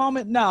nigga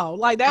moment, no,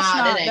 like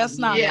that's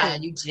not. Yeah,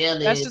 you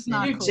jealous. That's just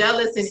not. You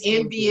jealous and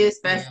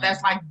envious.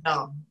 That's like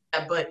dumb.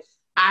 But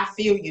I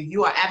feel you.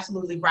 You are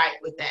absolutely right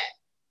with that.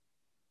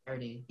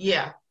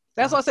 Yeah,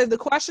 that's why I say the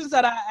questions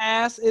that I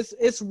ask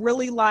it's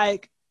really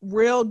like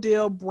real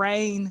deal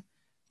brain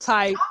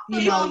type,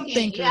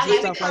 thinkers and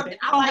stuff like that.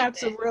 You don't have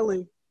to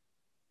really.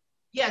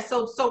 Yeah,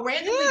 so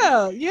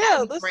randomly.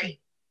 Yeah. Great.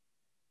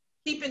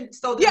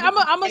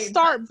 I'm gonna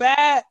start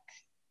back.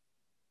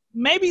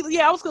 Maybe,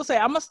 I was gonna say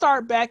I'm gonna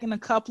start back in a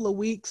couple of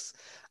weeks.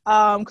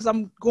 Because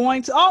I'm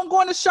going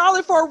to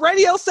Charlotte for a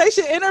radio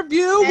station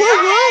interview.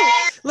 Hey!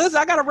 Listen,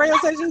 I got a radio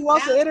station who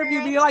wants to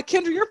interview me. Like,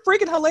 Kendra, you're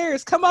freaking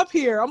hilarious. Come up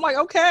here. I'm like,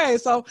 okay.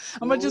 So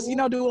I'm gonna just,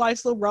 do like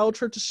this little road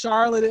trip to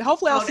Charlotte. And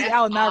hopefully I'll see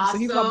Alan Iverson.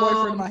 He's my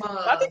boyfriend in my head.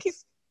 I think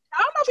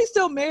I don't know if he's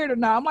still married or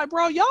not. I'm like,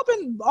 bro, y'all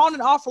been on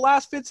and off for the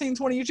last 15,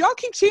 20 years. Y'all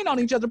keep cheating on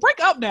each other.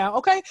 Break up now,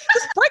 okay?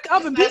 Just break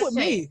up and be with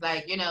me.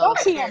 Like, don't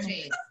cheat on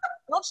me.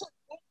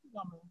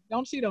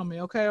 Don't cheat on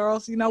me, okay? Or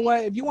else, you know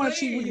what? If you want to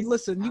cheat, we can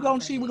listen. You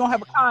gonna cheat, we're gonna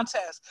have a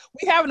contest.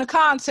 We having a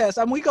contest.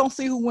 I mean, we gonna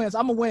see who wins.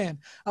 I'm gonna win,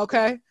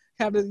 okay?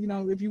 Have to,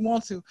 if you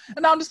want to.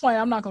 And no, I'm just playing.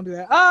 I'm not gonna do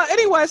that.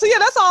 Anyway, so yeah,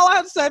 that's all I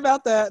have to say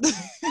about that.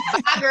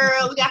 Bye,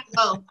 girl. We got to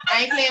go.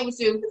 I ain't playing with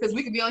you because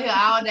we could be on here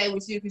all day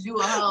with you because you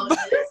a hoe.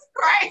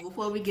 Right.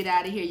 Before we get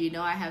out of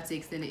here, I have to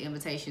extend an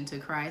invitation to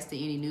Christ to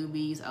any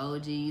newbies,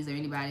 OGs, or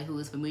anybody who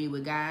is familiar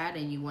with God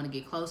and you want to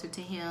get closer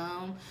to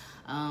Him.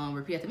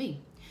 Repeat after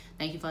me.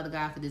 Thank you, Father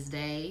God, for this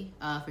day.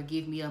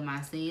 Forgive me of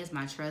my sins,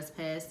 my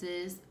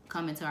trespasses.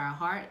 Come into our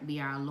heart,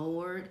 be our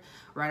Lord.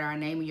 Write our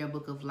name in your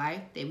book of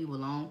life that we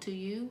belong to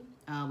you.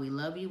 We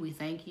love you. We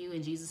thank you.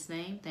 In Jesus'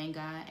 name, thank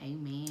God.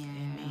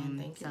 Amen. Amen.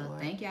 Thank you,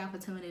 Lord. Thank y'all for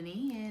tuning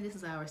in. This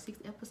is our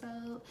 6th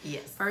episode.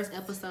 Yes. First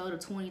episode of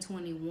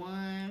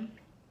 2021.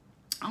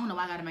 I don't know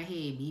why I got in my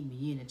head. Meet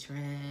me in the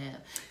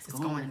trap. It's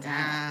going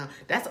down.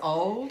 That's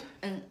old.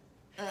 Why?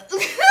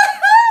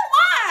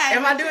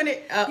 Am I doing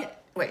it?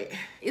 Wait.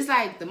 It's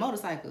like the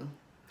motorcycle.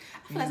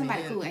 I feel like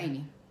somebody cool,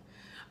 ain't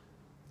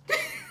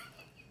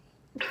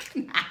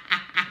he?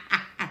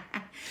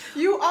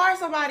 You are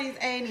somebody's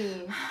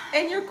Annie.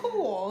 And you're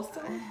cool.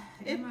 So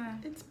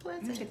it's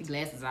pleasant. Let me take the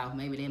glasses off.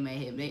 Maybe they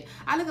may have.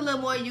 I look a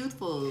little more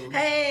youthful.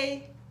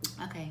 Hey.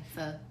 Okay,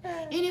 so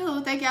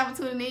anywho, thank y'all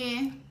for tuning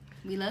in.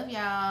 We love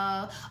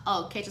y'all.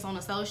 Oh, catch us on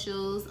the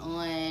socials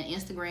on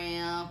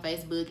Instagram,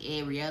 Facebook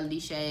at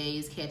Reality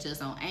Shades. Catch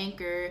us on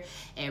Anchor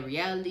at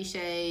Reality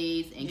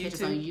Shades. And catch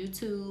us on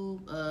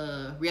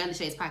YouTube, Reality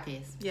Shades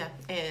Podcast. Yeah,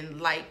 and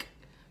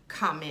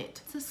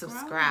comment,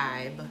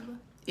 subscribe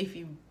if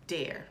you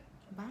dare.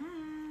 Bye.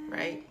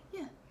 Right?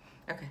 Yeah.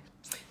 Okay.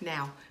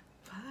 Now,